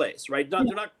somebody in their place, right?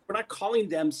 We're not calling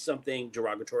them something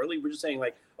derogatorily. We're just saying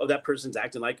like, oh, that person's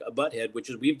acting like a butthead, which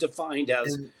is we've defined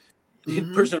as the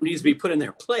person who needs to be put in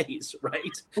their place, right?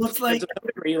 Well, it's like,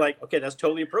 you're like, okay, that's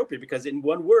totally appropriate because in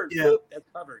one word, that's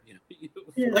covered.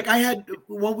 Like I had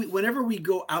whenever we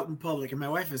go out in public, and my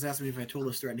wife has asked me if I told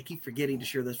this story, and I keep forgetting to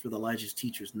share this with Elijah's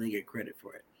teachers, and they get credit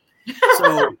for it.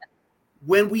 So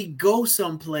when we go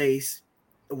someplace,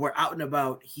 we're out and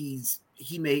about. He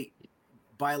may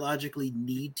biologically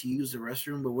need to use the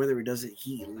restroom, but whether he does it,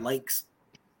 he likes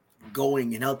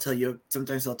going, and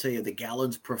sometimes he'll tell you the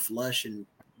gallons per flush and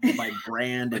by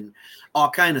brand and all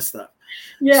kind of stuff.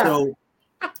 Yeah. So,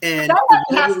 and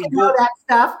has to know that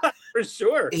stuff for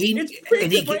sure. He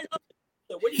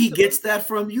gets that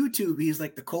from YouTube. He's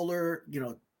like the Kohler,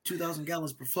 2,000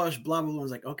 gallons per flush, blah blah blah. I was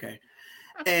like, okay.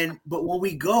 But when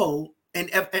we go,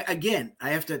 and again, I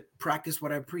have to practice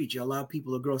what I preach. I allow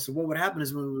people to grow. So what would happen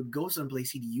is when we would go someplace,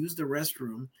 he'd use the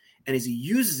restroom, and as he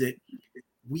uses it,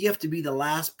 we have to be the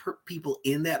last people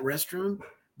in that restroom.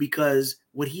 Because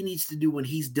what he needs to do when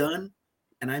he's done,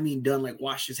 and I mean done, like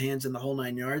wash his hands in the whole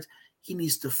 9 yards, he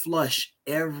needs to flush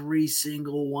every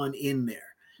single one in there.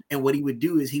 And what he would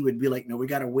do is he would be like, no, we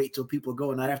got to wait till people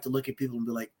go. And I'd have to look at people and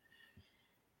be like,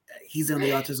 he's on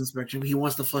the autism spectrum. He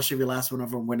wants to flush every last one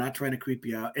of them. We're not trying to creep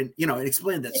you out. And,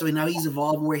 explain that. So now he's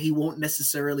evolved where he won't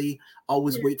necessarily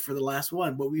always wait for the last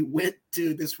one. But we went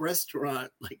to this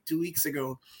restaurant like 2 weeks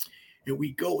ago. And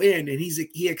we go in, and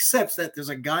he accepts that there's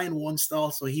a guy in one stall,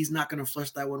 so he's not going to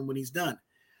flush that one when he's done.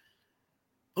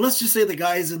 But let's just say the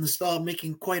guy is in the stall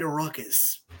making quite a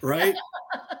ruckus, right?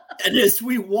 And as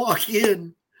we walk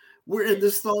in, we're in the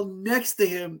stall next to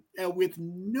him, and with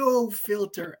no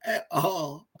filter at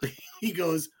all, he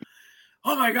goes,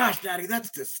 "Oh my gosh, Daddy,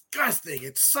 that's disgusting.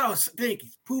 It's so stinky.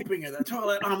 He's pooping in the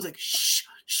toilet." And I was like, shh,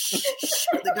 shh, shh.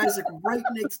 The guy's like right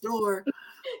next door.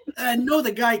 And I know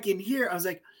the guy can hear. I was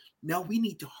like, now we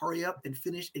need to hurry up and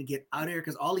finish and get out of here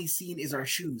because all he's seeing is our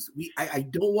shoes. I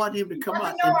don't want him to come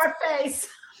out. Know our face.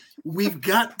 We've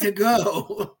got to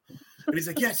go. And he's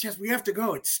like, yes, we have to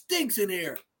go. It stinks in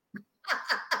here.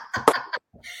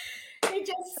 He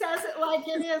just says it like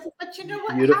it is. But you know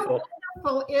what? Beautiful.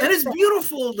 How wonderful is that? Is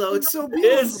beautiful, though. It's so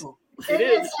beautiful. It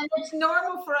is. And it's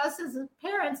normal for us as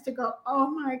parents to go,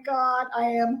 oh my God, I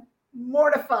am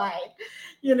mortified.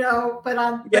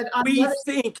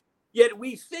 Yet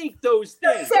we think those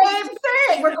things. The same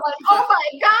thing. We're going, oh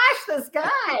my gosh, this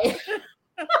guy.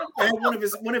 I had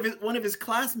one of his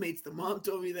classmates. The mom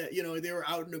told me that they were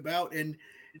out and about, and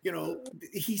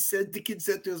the kid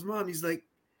said to his mom,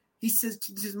 he says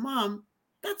to his mom,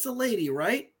 "That's a lady,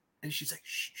 right?" And she's like,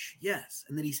 "Shh, yes."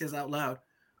 And then he says out loud,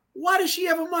 "Why does she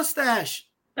have a mustache?"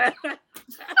 And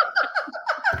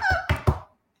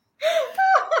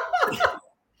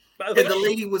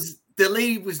the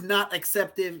lady was not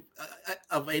accepting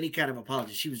of any kind of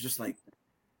apology. She was just like,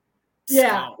 yeah,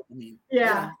 scowl. I mean,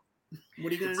 yeah.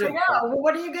 What are you going to do? I know. Well,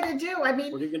 what are you going to do? I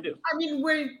mean, what are you going to do? I mean,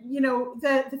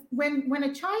 when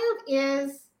a child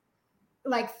is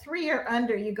like 3 or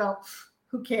under, you go,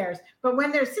 who cares? But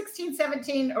when they're 16,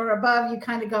 17 or above, you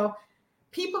kind of go,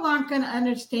 people aren't going to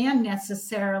understand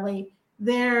necessarily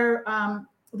their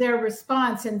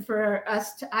response. And for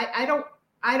us to, I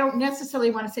don't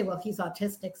necessarily want to say, well, he's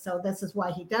autistic, so this is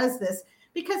why he does this,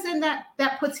 because then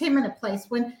that puts him in a place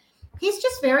when he's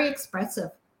just very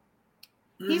expressive.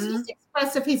 He's just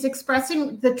expressive. He's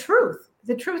expressing the truth.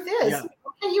 The truth is,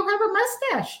 okay, you have a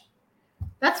mustache.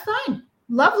 That's fine.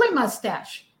 Lovely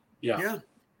mustache. Yeah.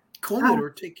 Comb it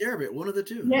or take care of it. One of the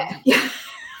two. Yeah.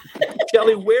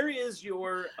 Shelley, where is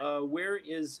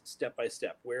Step by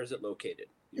Step? Where is it located?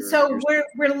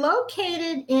 We're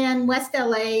located in West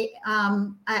LA,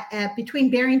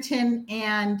 between Barrington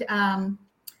and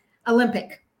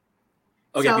Olympic.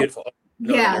 Okay, so, beautiful.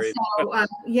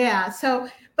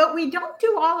 But we don't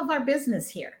do all of our business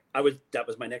here. That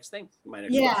was my next thing.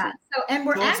 Question. So, and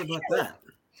we're Tell us about that.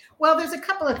 Well, there's a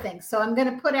couple of things. So I'm going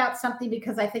to put out something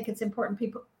because I think it's important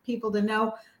people to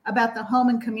know about the home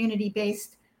and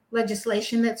community-based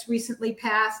legislation that's recently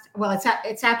passed. Well,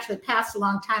 it's actually passed a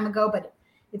long time ago, but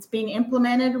it's being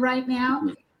implemented right now.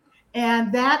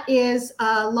 And that is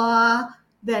a law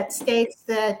that states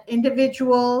that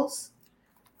individuals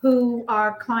who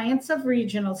are clients of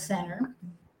Regional Center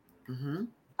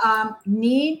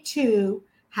need to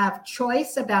have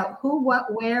choice about who, what,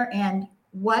 where, and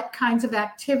what kinds of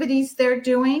activities they're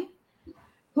doing,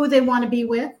 who they want to be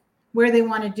with, where they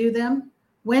want to do them,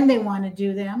 when they want to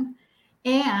do them,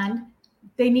 and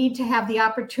they need to have the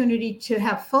opportunity to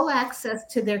have full access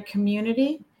to their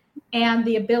community and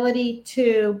the ability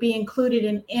to be included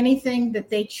in anything that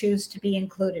they choose to be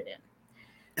included in.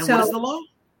 And what is the law?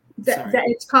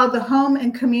 It's called the Home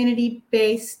and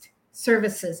Community-Based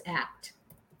Services Act,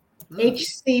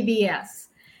 HCBS.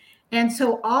 And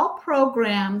so all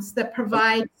programs that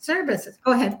provide services,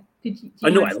 go ahead. I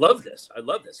know. I love this.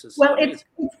 Well, it's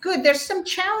good. There's some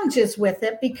challenges with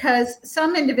it because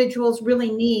some individuals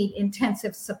really need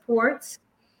intensive supports,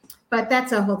 but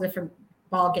that's a whole different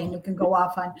ballgame we can go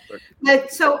off on.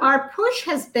 But so our push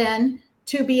has been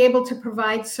to be able to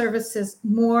provide services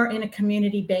more in a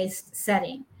community-based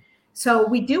setting. So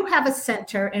we do have a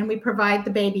center and we provide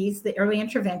the babies, the early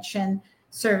intervention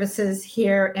services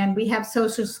here, and we have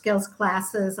social skills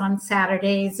classes on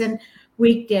Saturdays and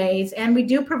weekdays, and we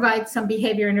do provide some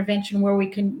behavior intervention where we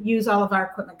can use all of our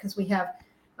equipment because we have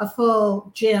a full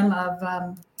gym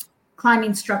of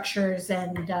climbing structures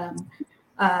and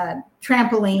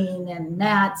trampoline and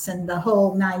mats and the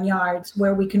whole 9 yards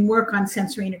where we can work on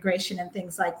sensory integration and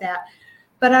things like that.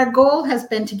 But our goal has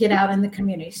been to get out in the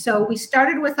community. So we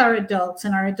started with our adults,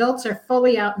 and our adults are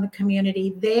fully out in the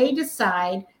community. They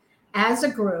decide as a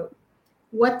group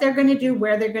what they're going to do,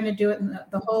 where they're going to do it, and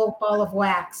the whole ball of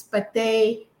wax. But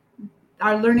they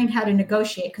are learning how to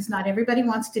negotiate because not everybody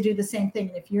wants to do the same thing.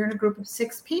 If you're in a group of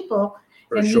 6 people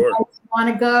and you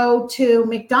want to go to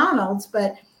McDonald's,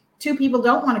 but 2 people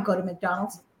don't want to go to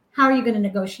McDonald's, how are you going to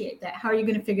negotiate that? How are you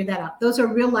going to figure that out? Those are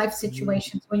real life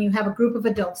situations when you have a group of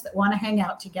adults that want to hang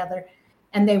out together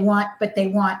and they want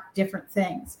different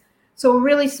things. So we're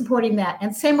really supporting that.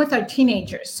 And same with our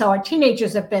teenagers. So our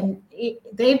teenagers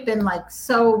they've been like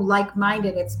so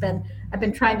like-minded. I've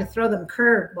been trying to throw them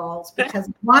curveballs because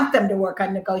I want them to work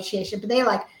on negotiation, but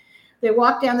they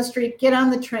walk down the street, get on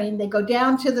the train, they go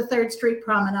down to the 3rd Street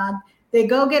Promenade, they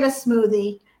go get a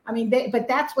smoothie. I mean, but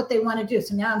that's what they want to do.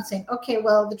 So now I'm saying, okay,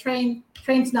 well, the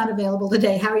train's not available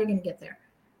today. How are you going to get there?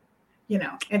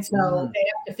 And so they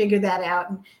have to figure that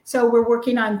out. And so we're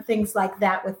working on things like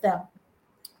that with them.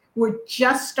 We're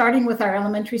just starting with our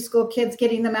elementary school kids,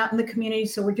 getting them out in the community.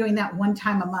 So we're doing that 1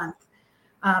 time a month,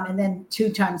 and then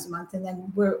 2 times a month. And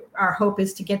then our hope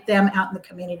is to get them out in the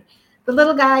community. The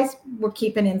little guys, we're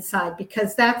keeping inside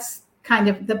because that's kind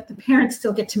of the parents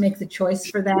still get to make the choice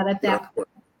for that at that point.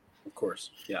 Of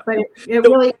course, yeah. But it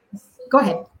really, go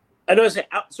ahead. I know.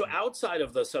 So outside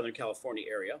of the Southern California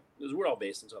area, because we're all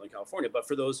based in Southern California, but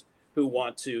for those who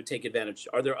want to take advantage?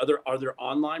 Are there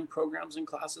online programs and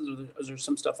classes? Is there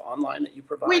some stuff online that you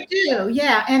provide? We do,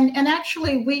 yeah, and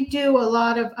actually we do a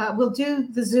lot of. We'll do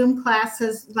the Zoom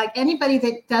classes. Like anybody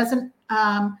that doesn't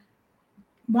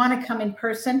want to come in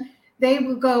person, they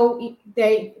will go.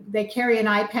 They carry an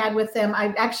iPad with them.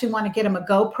 I actually want to get them a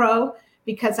GoPro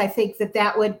because I think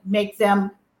that would make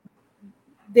them.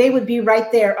 They would be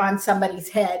right there on somebody's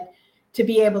head to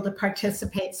be able to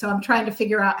participate. So I'm trying to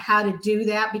figure out how to do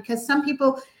that because some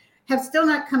people have still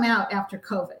not come out after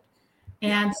COVID.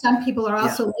 And some people are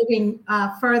also living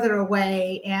further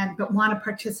away but want to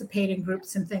participate in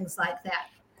groups and things like that.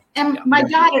 And my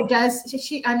daughter does,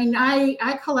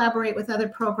 I collaborate with other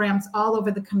programs all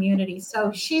over the community.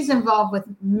 So she's involved with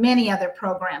many other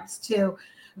programs too,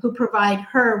 who provide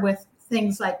her with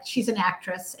things like she's an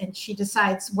actress and she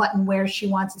decides what and where she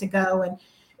wants to go. And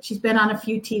she's been on a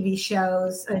few TV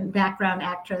shows and background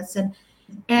actress, and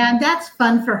that's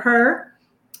fun for her.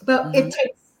 But it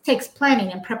takes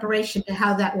planning and preparation to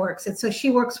how that works. And so she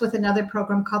works with another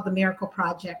program called the Miracle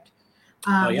Project.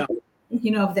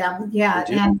 You know of them,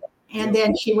 and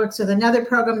then she works with another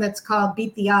program that's called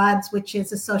Beat the Odds, which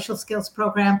is a social skills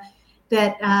program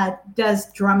that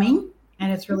does drumming,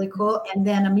 and it's really cool. And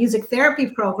then a music therapy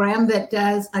program that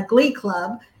does a glee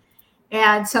club.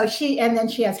 And so she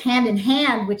has Hand in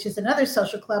Hand, which is another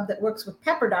social club that works with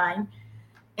Pepperdine.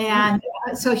 And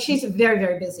so she's very,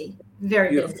 very busy,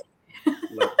 very busy.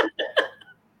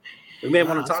 We may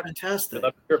want to talk. Fantastic. I'd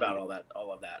love to hear about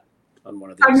all of that on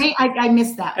one of these. I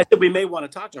missed that. I said we may want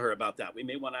to talk to her about that. We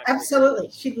may want to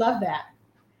absolutely. She'd love that.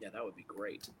 Yeah, that would be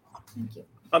great. Thank you.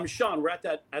 Sean, we're at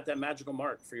that magical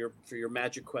mark for your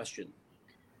magic question.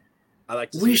 I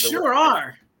like to. We sure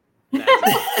are.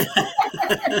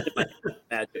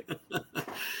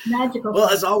 Magical. Well,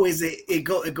 as always, it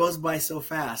goes by so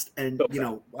fast, and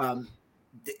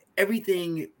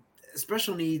everything,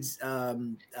 special needs,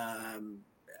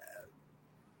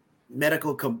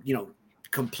 medical,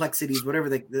 complexities, whatever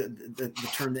the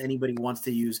term that anybody wants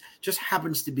to use, just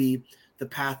happens to be the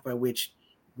path by which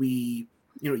we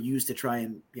use to try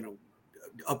and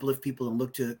uplift people and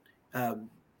look to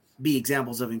be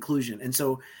examples of inclusion. And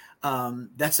so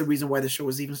that's the reason why the show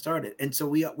was even started. And so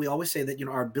we always say that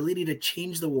our ability to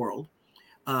change the world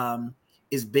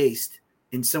is based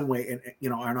in some way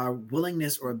on our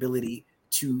willingness or ability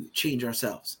to change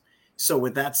ourselves. So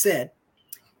with that said,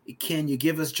 can you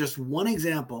give us just one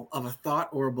example of a thought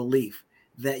or a belief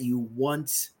that you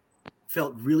once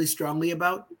felt really strongly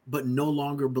about but no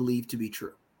longer believe to be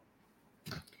true?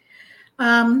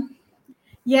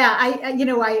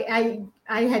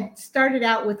 I had started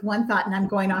out with one thought, and I'm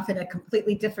going off in a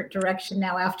completely different direction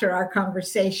now after our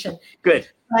conversation. Good.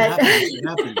 But, it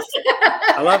happens.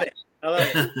 I love it.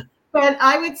 But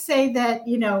I would say that,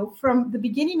 from the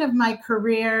beginning of my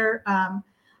career,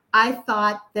 I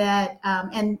thought that,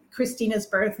 and Christina's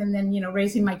birth and then,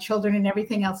 raising my children and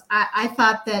everything else, I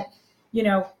thought that,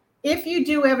 if you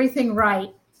do everything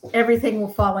right, everything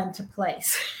will fall into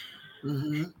place.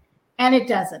 Mm-hmm. And it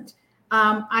doesn't.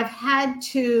 I've had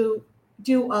to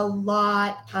do a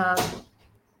lot of,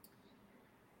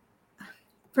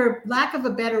 for lack of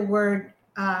a better word,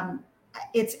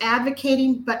 it's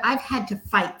advocating, but I've had to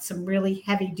fight some really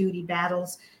heavy duty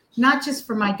battles, not just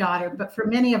for my daughter, but for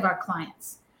many of our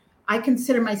clients. I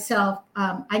consider myself,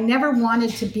 I never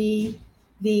wanted to be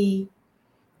the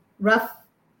rough,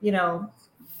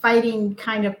 fighting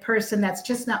kind of person. That's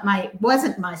just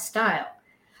wasn't my style.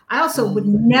 I also would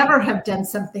never have done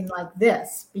something like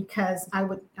this because I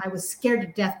was scared to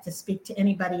death to speak to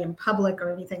anybody in public or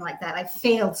anything like that. I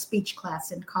failed speech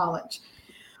class in college.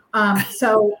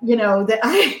 So,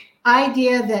 the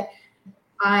idea that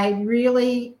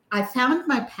I found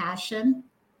my passion,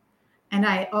 and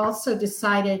I also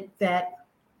decided that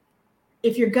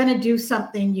if you're going to do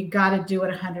something, you got to do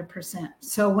it 100%.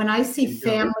 So when I see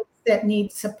families that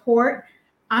need support,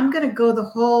 I'm going to go the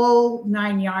whole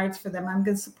 9 yards for them. I'm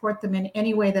going to support them in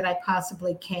any way that I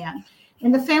possibly can.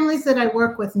 And the families that I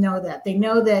work with know that. They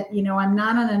know that, I'm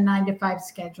not on a 9-to-5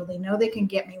 schedule. They know they can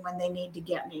get me when they need to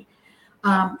get me.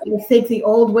 I think the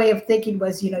old way of thinking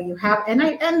was, you have, and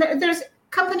there's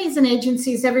companies and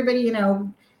agencies, everybody,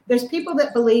 there's people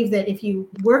that believe that if you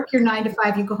work your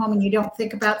 9-to-5, you go home and you don't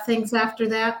think about things after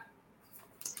that.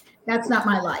 That's not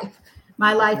my life.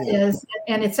 My life is,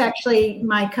 and it's actually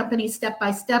my company Step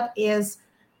by Step is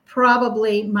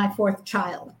probably my fourth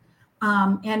child.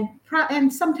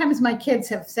 And sometimes my kids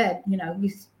have said,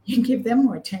 you give them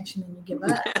more attention than you give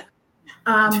us.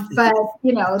 But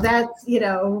that's,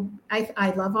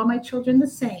 I love all my children the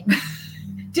same,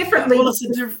 differently. Well,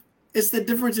 It's the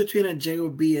difference between a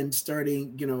job and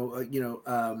starting,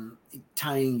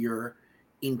 tying your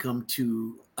income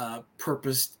to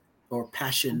purpose or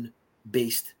passion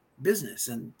based business,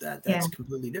 and that's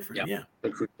completely different. Yeah. The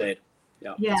crusade.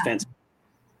 Yeah. Yeah. It's fantastic.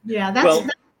 Yeah. That's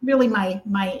really my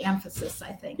emphasis,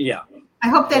 I think. Yeah. I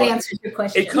hope that answers your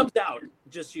question. It comes out,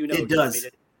 just so you know. It does.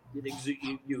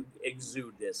 You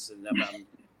exude this, and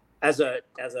as a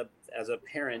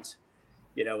parent,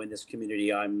 in this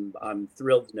community, I'm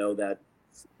thrilled to know that,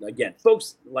 again,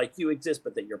 folks like you exist,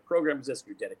 but that your program exists,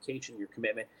 your dedication, your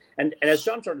commitment, and as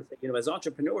John started to say, as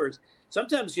entrepreneurs,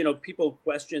 sometimes people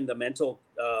question the mental.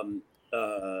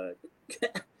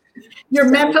 Your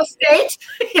mental state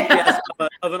yes,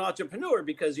 of an entrepreneur,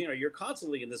 because you're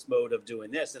constantly in this mode of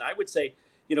doing this, and I would say,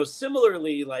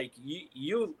 similarly, like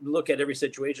you look at every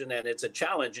situation and it's a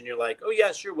challenge, and you're like, oh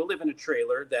yeah, sure, we'll live in a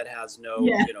trailer that has no,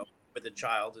 with a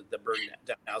child that burned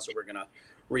down house, so we're gonna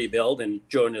rebuild, and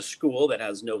join a school that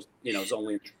has no, is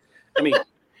only. I mean,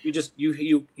 you just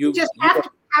have to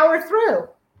power through.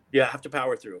 Yeah, have to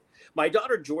power through. My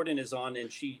daughter Jordan is on, and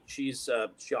she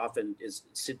often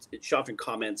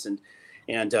comments, and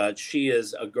she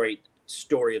is a great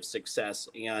story of success,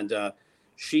 and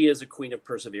she is a queen of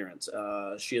perseverance.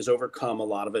 She has overcome a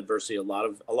lot of adversity, a lot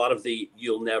of the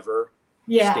 "you'll never"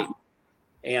 statement,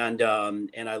 and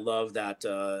I love that.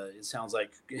 It sounds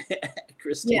like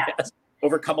Christy has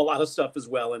overcome a lot of stuff as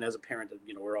well, and as a parent,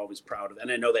 we're always proud of,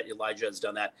 and I know that Elijah has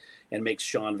done that and makes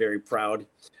Sean very proud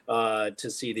to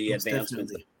see the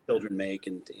advancements that children make,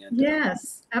 and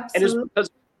yes, absolutely. And it's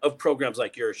because of programs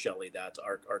like yours, Shelley, that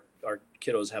our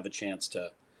kiddos have a chance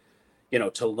to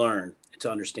to learn,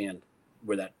 to understand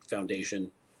where that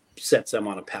foundation sets them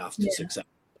on a path to success.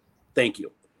 Thank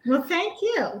you. Well, thank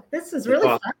you. This is really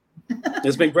fun.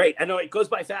 It's been great. I know it goes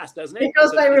by fast, doesn't it? It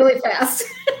goes by really fast.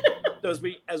 So as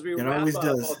we wrap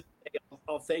up,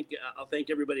 I'll thank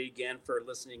everybody again for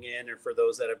listening in, and for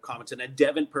those that have commented. And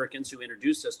Devin Perkins, who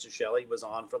introduced us to Shelley, was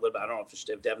on for a little bit. I don't know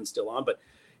if Devin's still on, but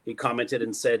he commented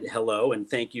and said hello. And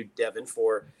thank you, Devin,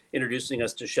 for introducing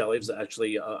us to Shelley. It was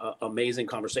actually an amazing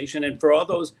conversation. And for all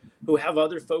those who have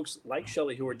other folks like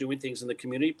Shelley who are doing things in the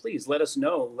community, please let us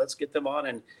know. Let's get them on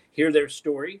and hear their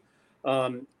story.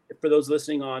 For those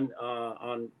listening on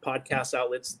podcast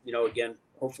outlets, again,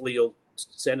 hopefully you'll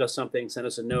send us something, send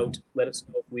us a note, let us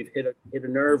know if we've hit a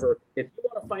nerve, or if you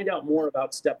want to find out more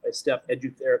about step-by-step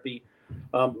edutherapy.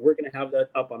 We're going to have that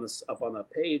up on the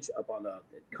page, up on the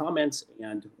comments,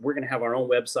 and we're going to have our own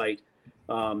website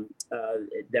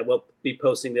that will be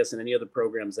posting this and any other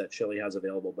programs that Shelley has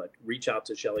available. But reach out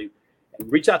to Shelley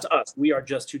and reach out to us. We are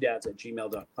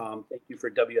justtwodads@gmail.com. Thank you for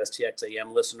WSTX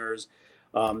AM listeners.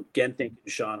 Again, thank you to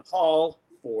Sean Hall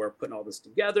for putting all this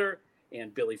together,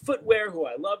 and Billy Footwear, who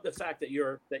I love the fact that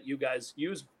you guys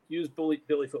use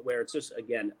Billy Footwear. It's just,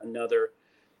 again, another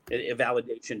a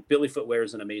validation. Billy Footwear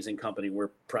is an amazing company. We're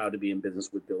proud to be in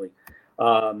business with Billy.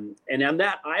 And on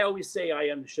that, I always say I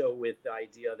end the show with the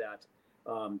idea that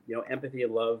empathy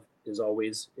and love is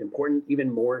always important,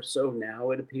 even more so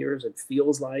now. It appears, it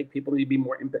feels like people need to be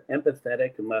more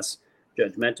empathetic and less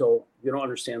judgmental. If you don't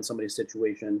understand somebody's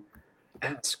situation,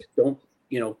 ask. Don't,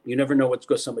 you never know what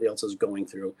somebody else is going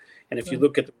through. And if you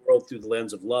look at the world through the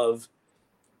lens of love,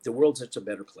 the world's such a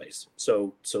better place.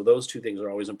 So those two things are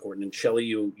always important. And Shelley,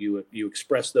 you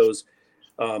express those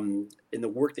in the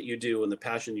work that you do, and the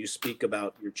passion you speak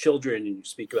about your children, and you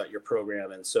speak about your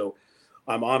program. And so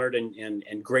I'm honored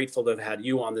and grateful to have had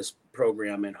you on this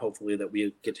program, and hopefully that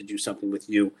we get to do something with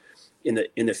you in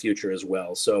the future as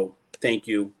well. So thank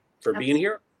you for being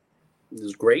here. This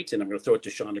is great. And I'm going to throw it to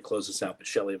Sean to close this out. But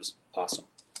Shelley, it was awesome.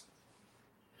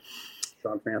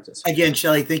 Sean Francis. Again,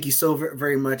 Shelley, thank you so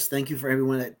very much. Thank you for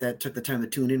everyone that took the time to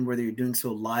tune in, whether you're doing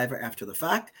so live or after the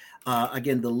fact.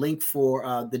 Again, the link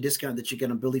for the discount that you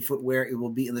get on Billy Footwear, it will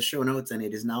be in the show notes, and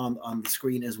it is now on the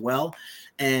screen as well.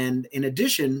 And in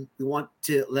addition, we want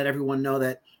to let everyone know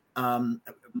that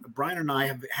Brian and I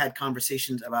have had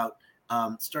conversations about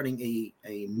starting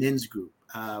a men's group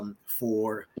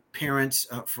for parents,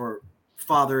 for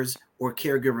fathers or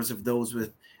caregivers of those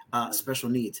with special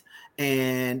needs.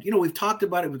 And, we've talked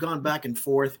about it. We've gone back and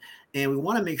forth, and we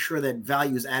want to make sure that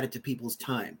value is added to people's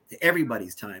time, to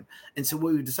everybody's time. And so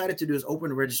what we decided to do is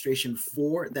open registration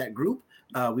for that group.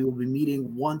 We will be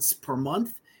meeting once per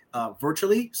month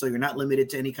virtually, so you're not limited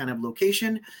to any kind of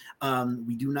location.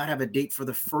 We do not have a date for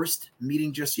the first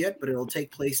meeting just yet, but it'll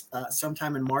take place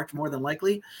sometime in March, more than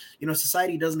likely.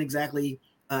 Society doesn't exactly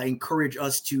encourage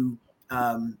us to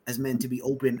as men to be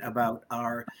open about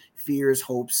our fears,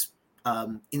 hopes,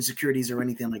 insecurities, or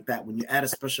anything like that. When you add a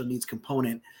special needs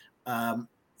component, a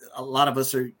lot of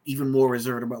us are even more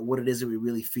reserved about what it is that we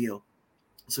really feel.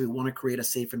 So we want to create a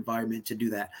safe environment to do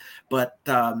that. But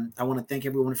I want to thank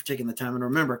everyone for taking the time. And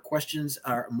remember, questions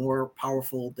are more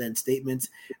powerful than statements.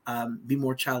 Be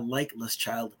more childlike, less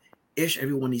childish.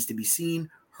 Everyone needs to be seen,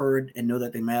 heard, and know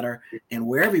that they matter. And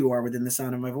wherever you are within the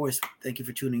sound of my voice, thank you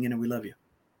for tuning in, and we love you.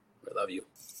 I love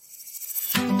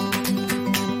you.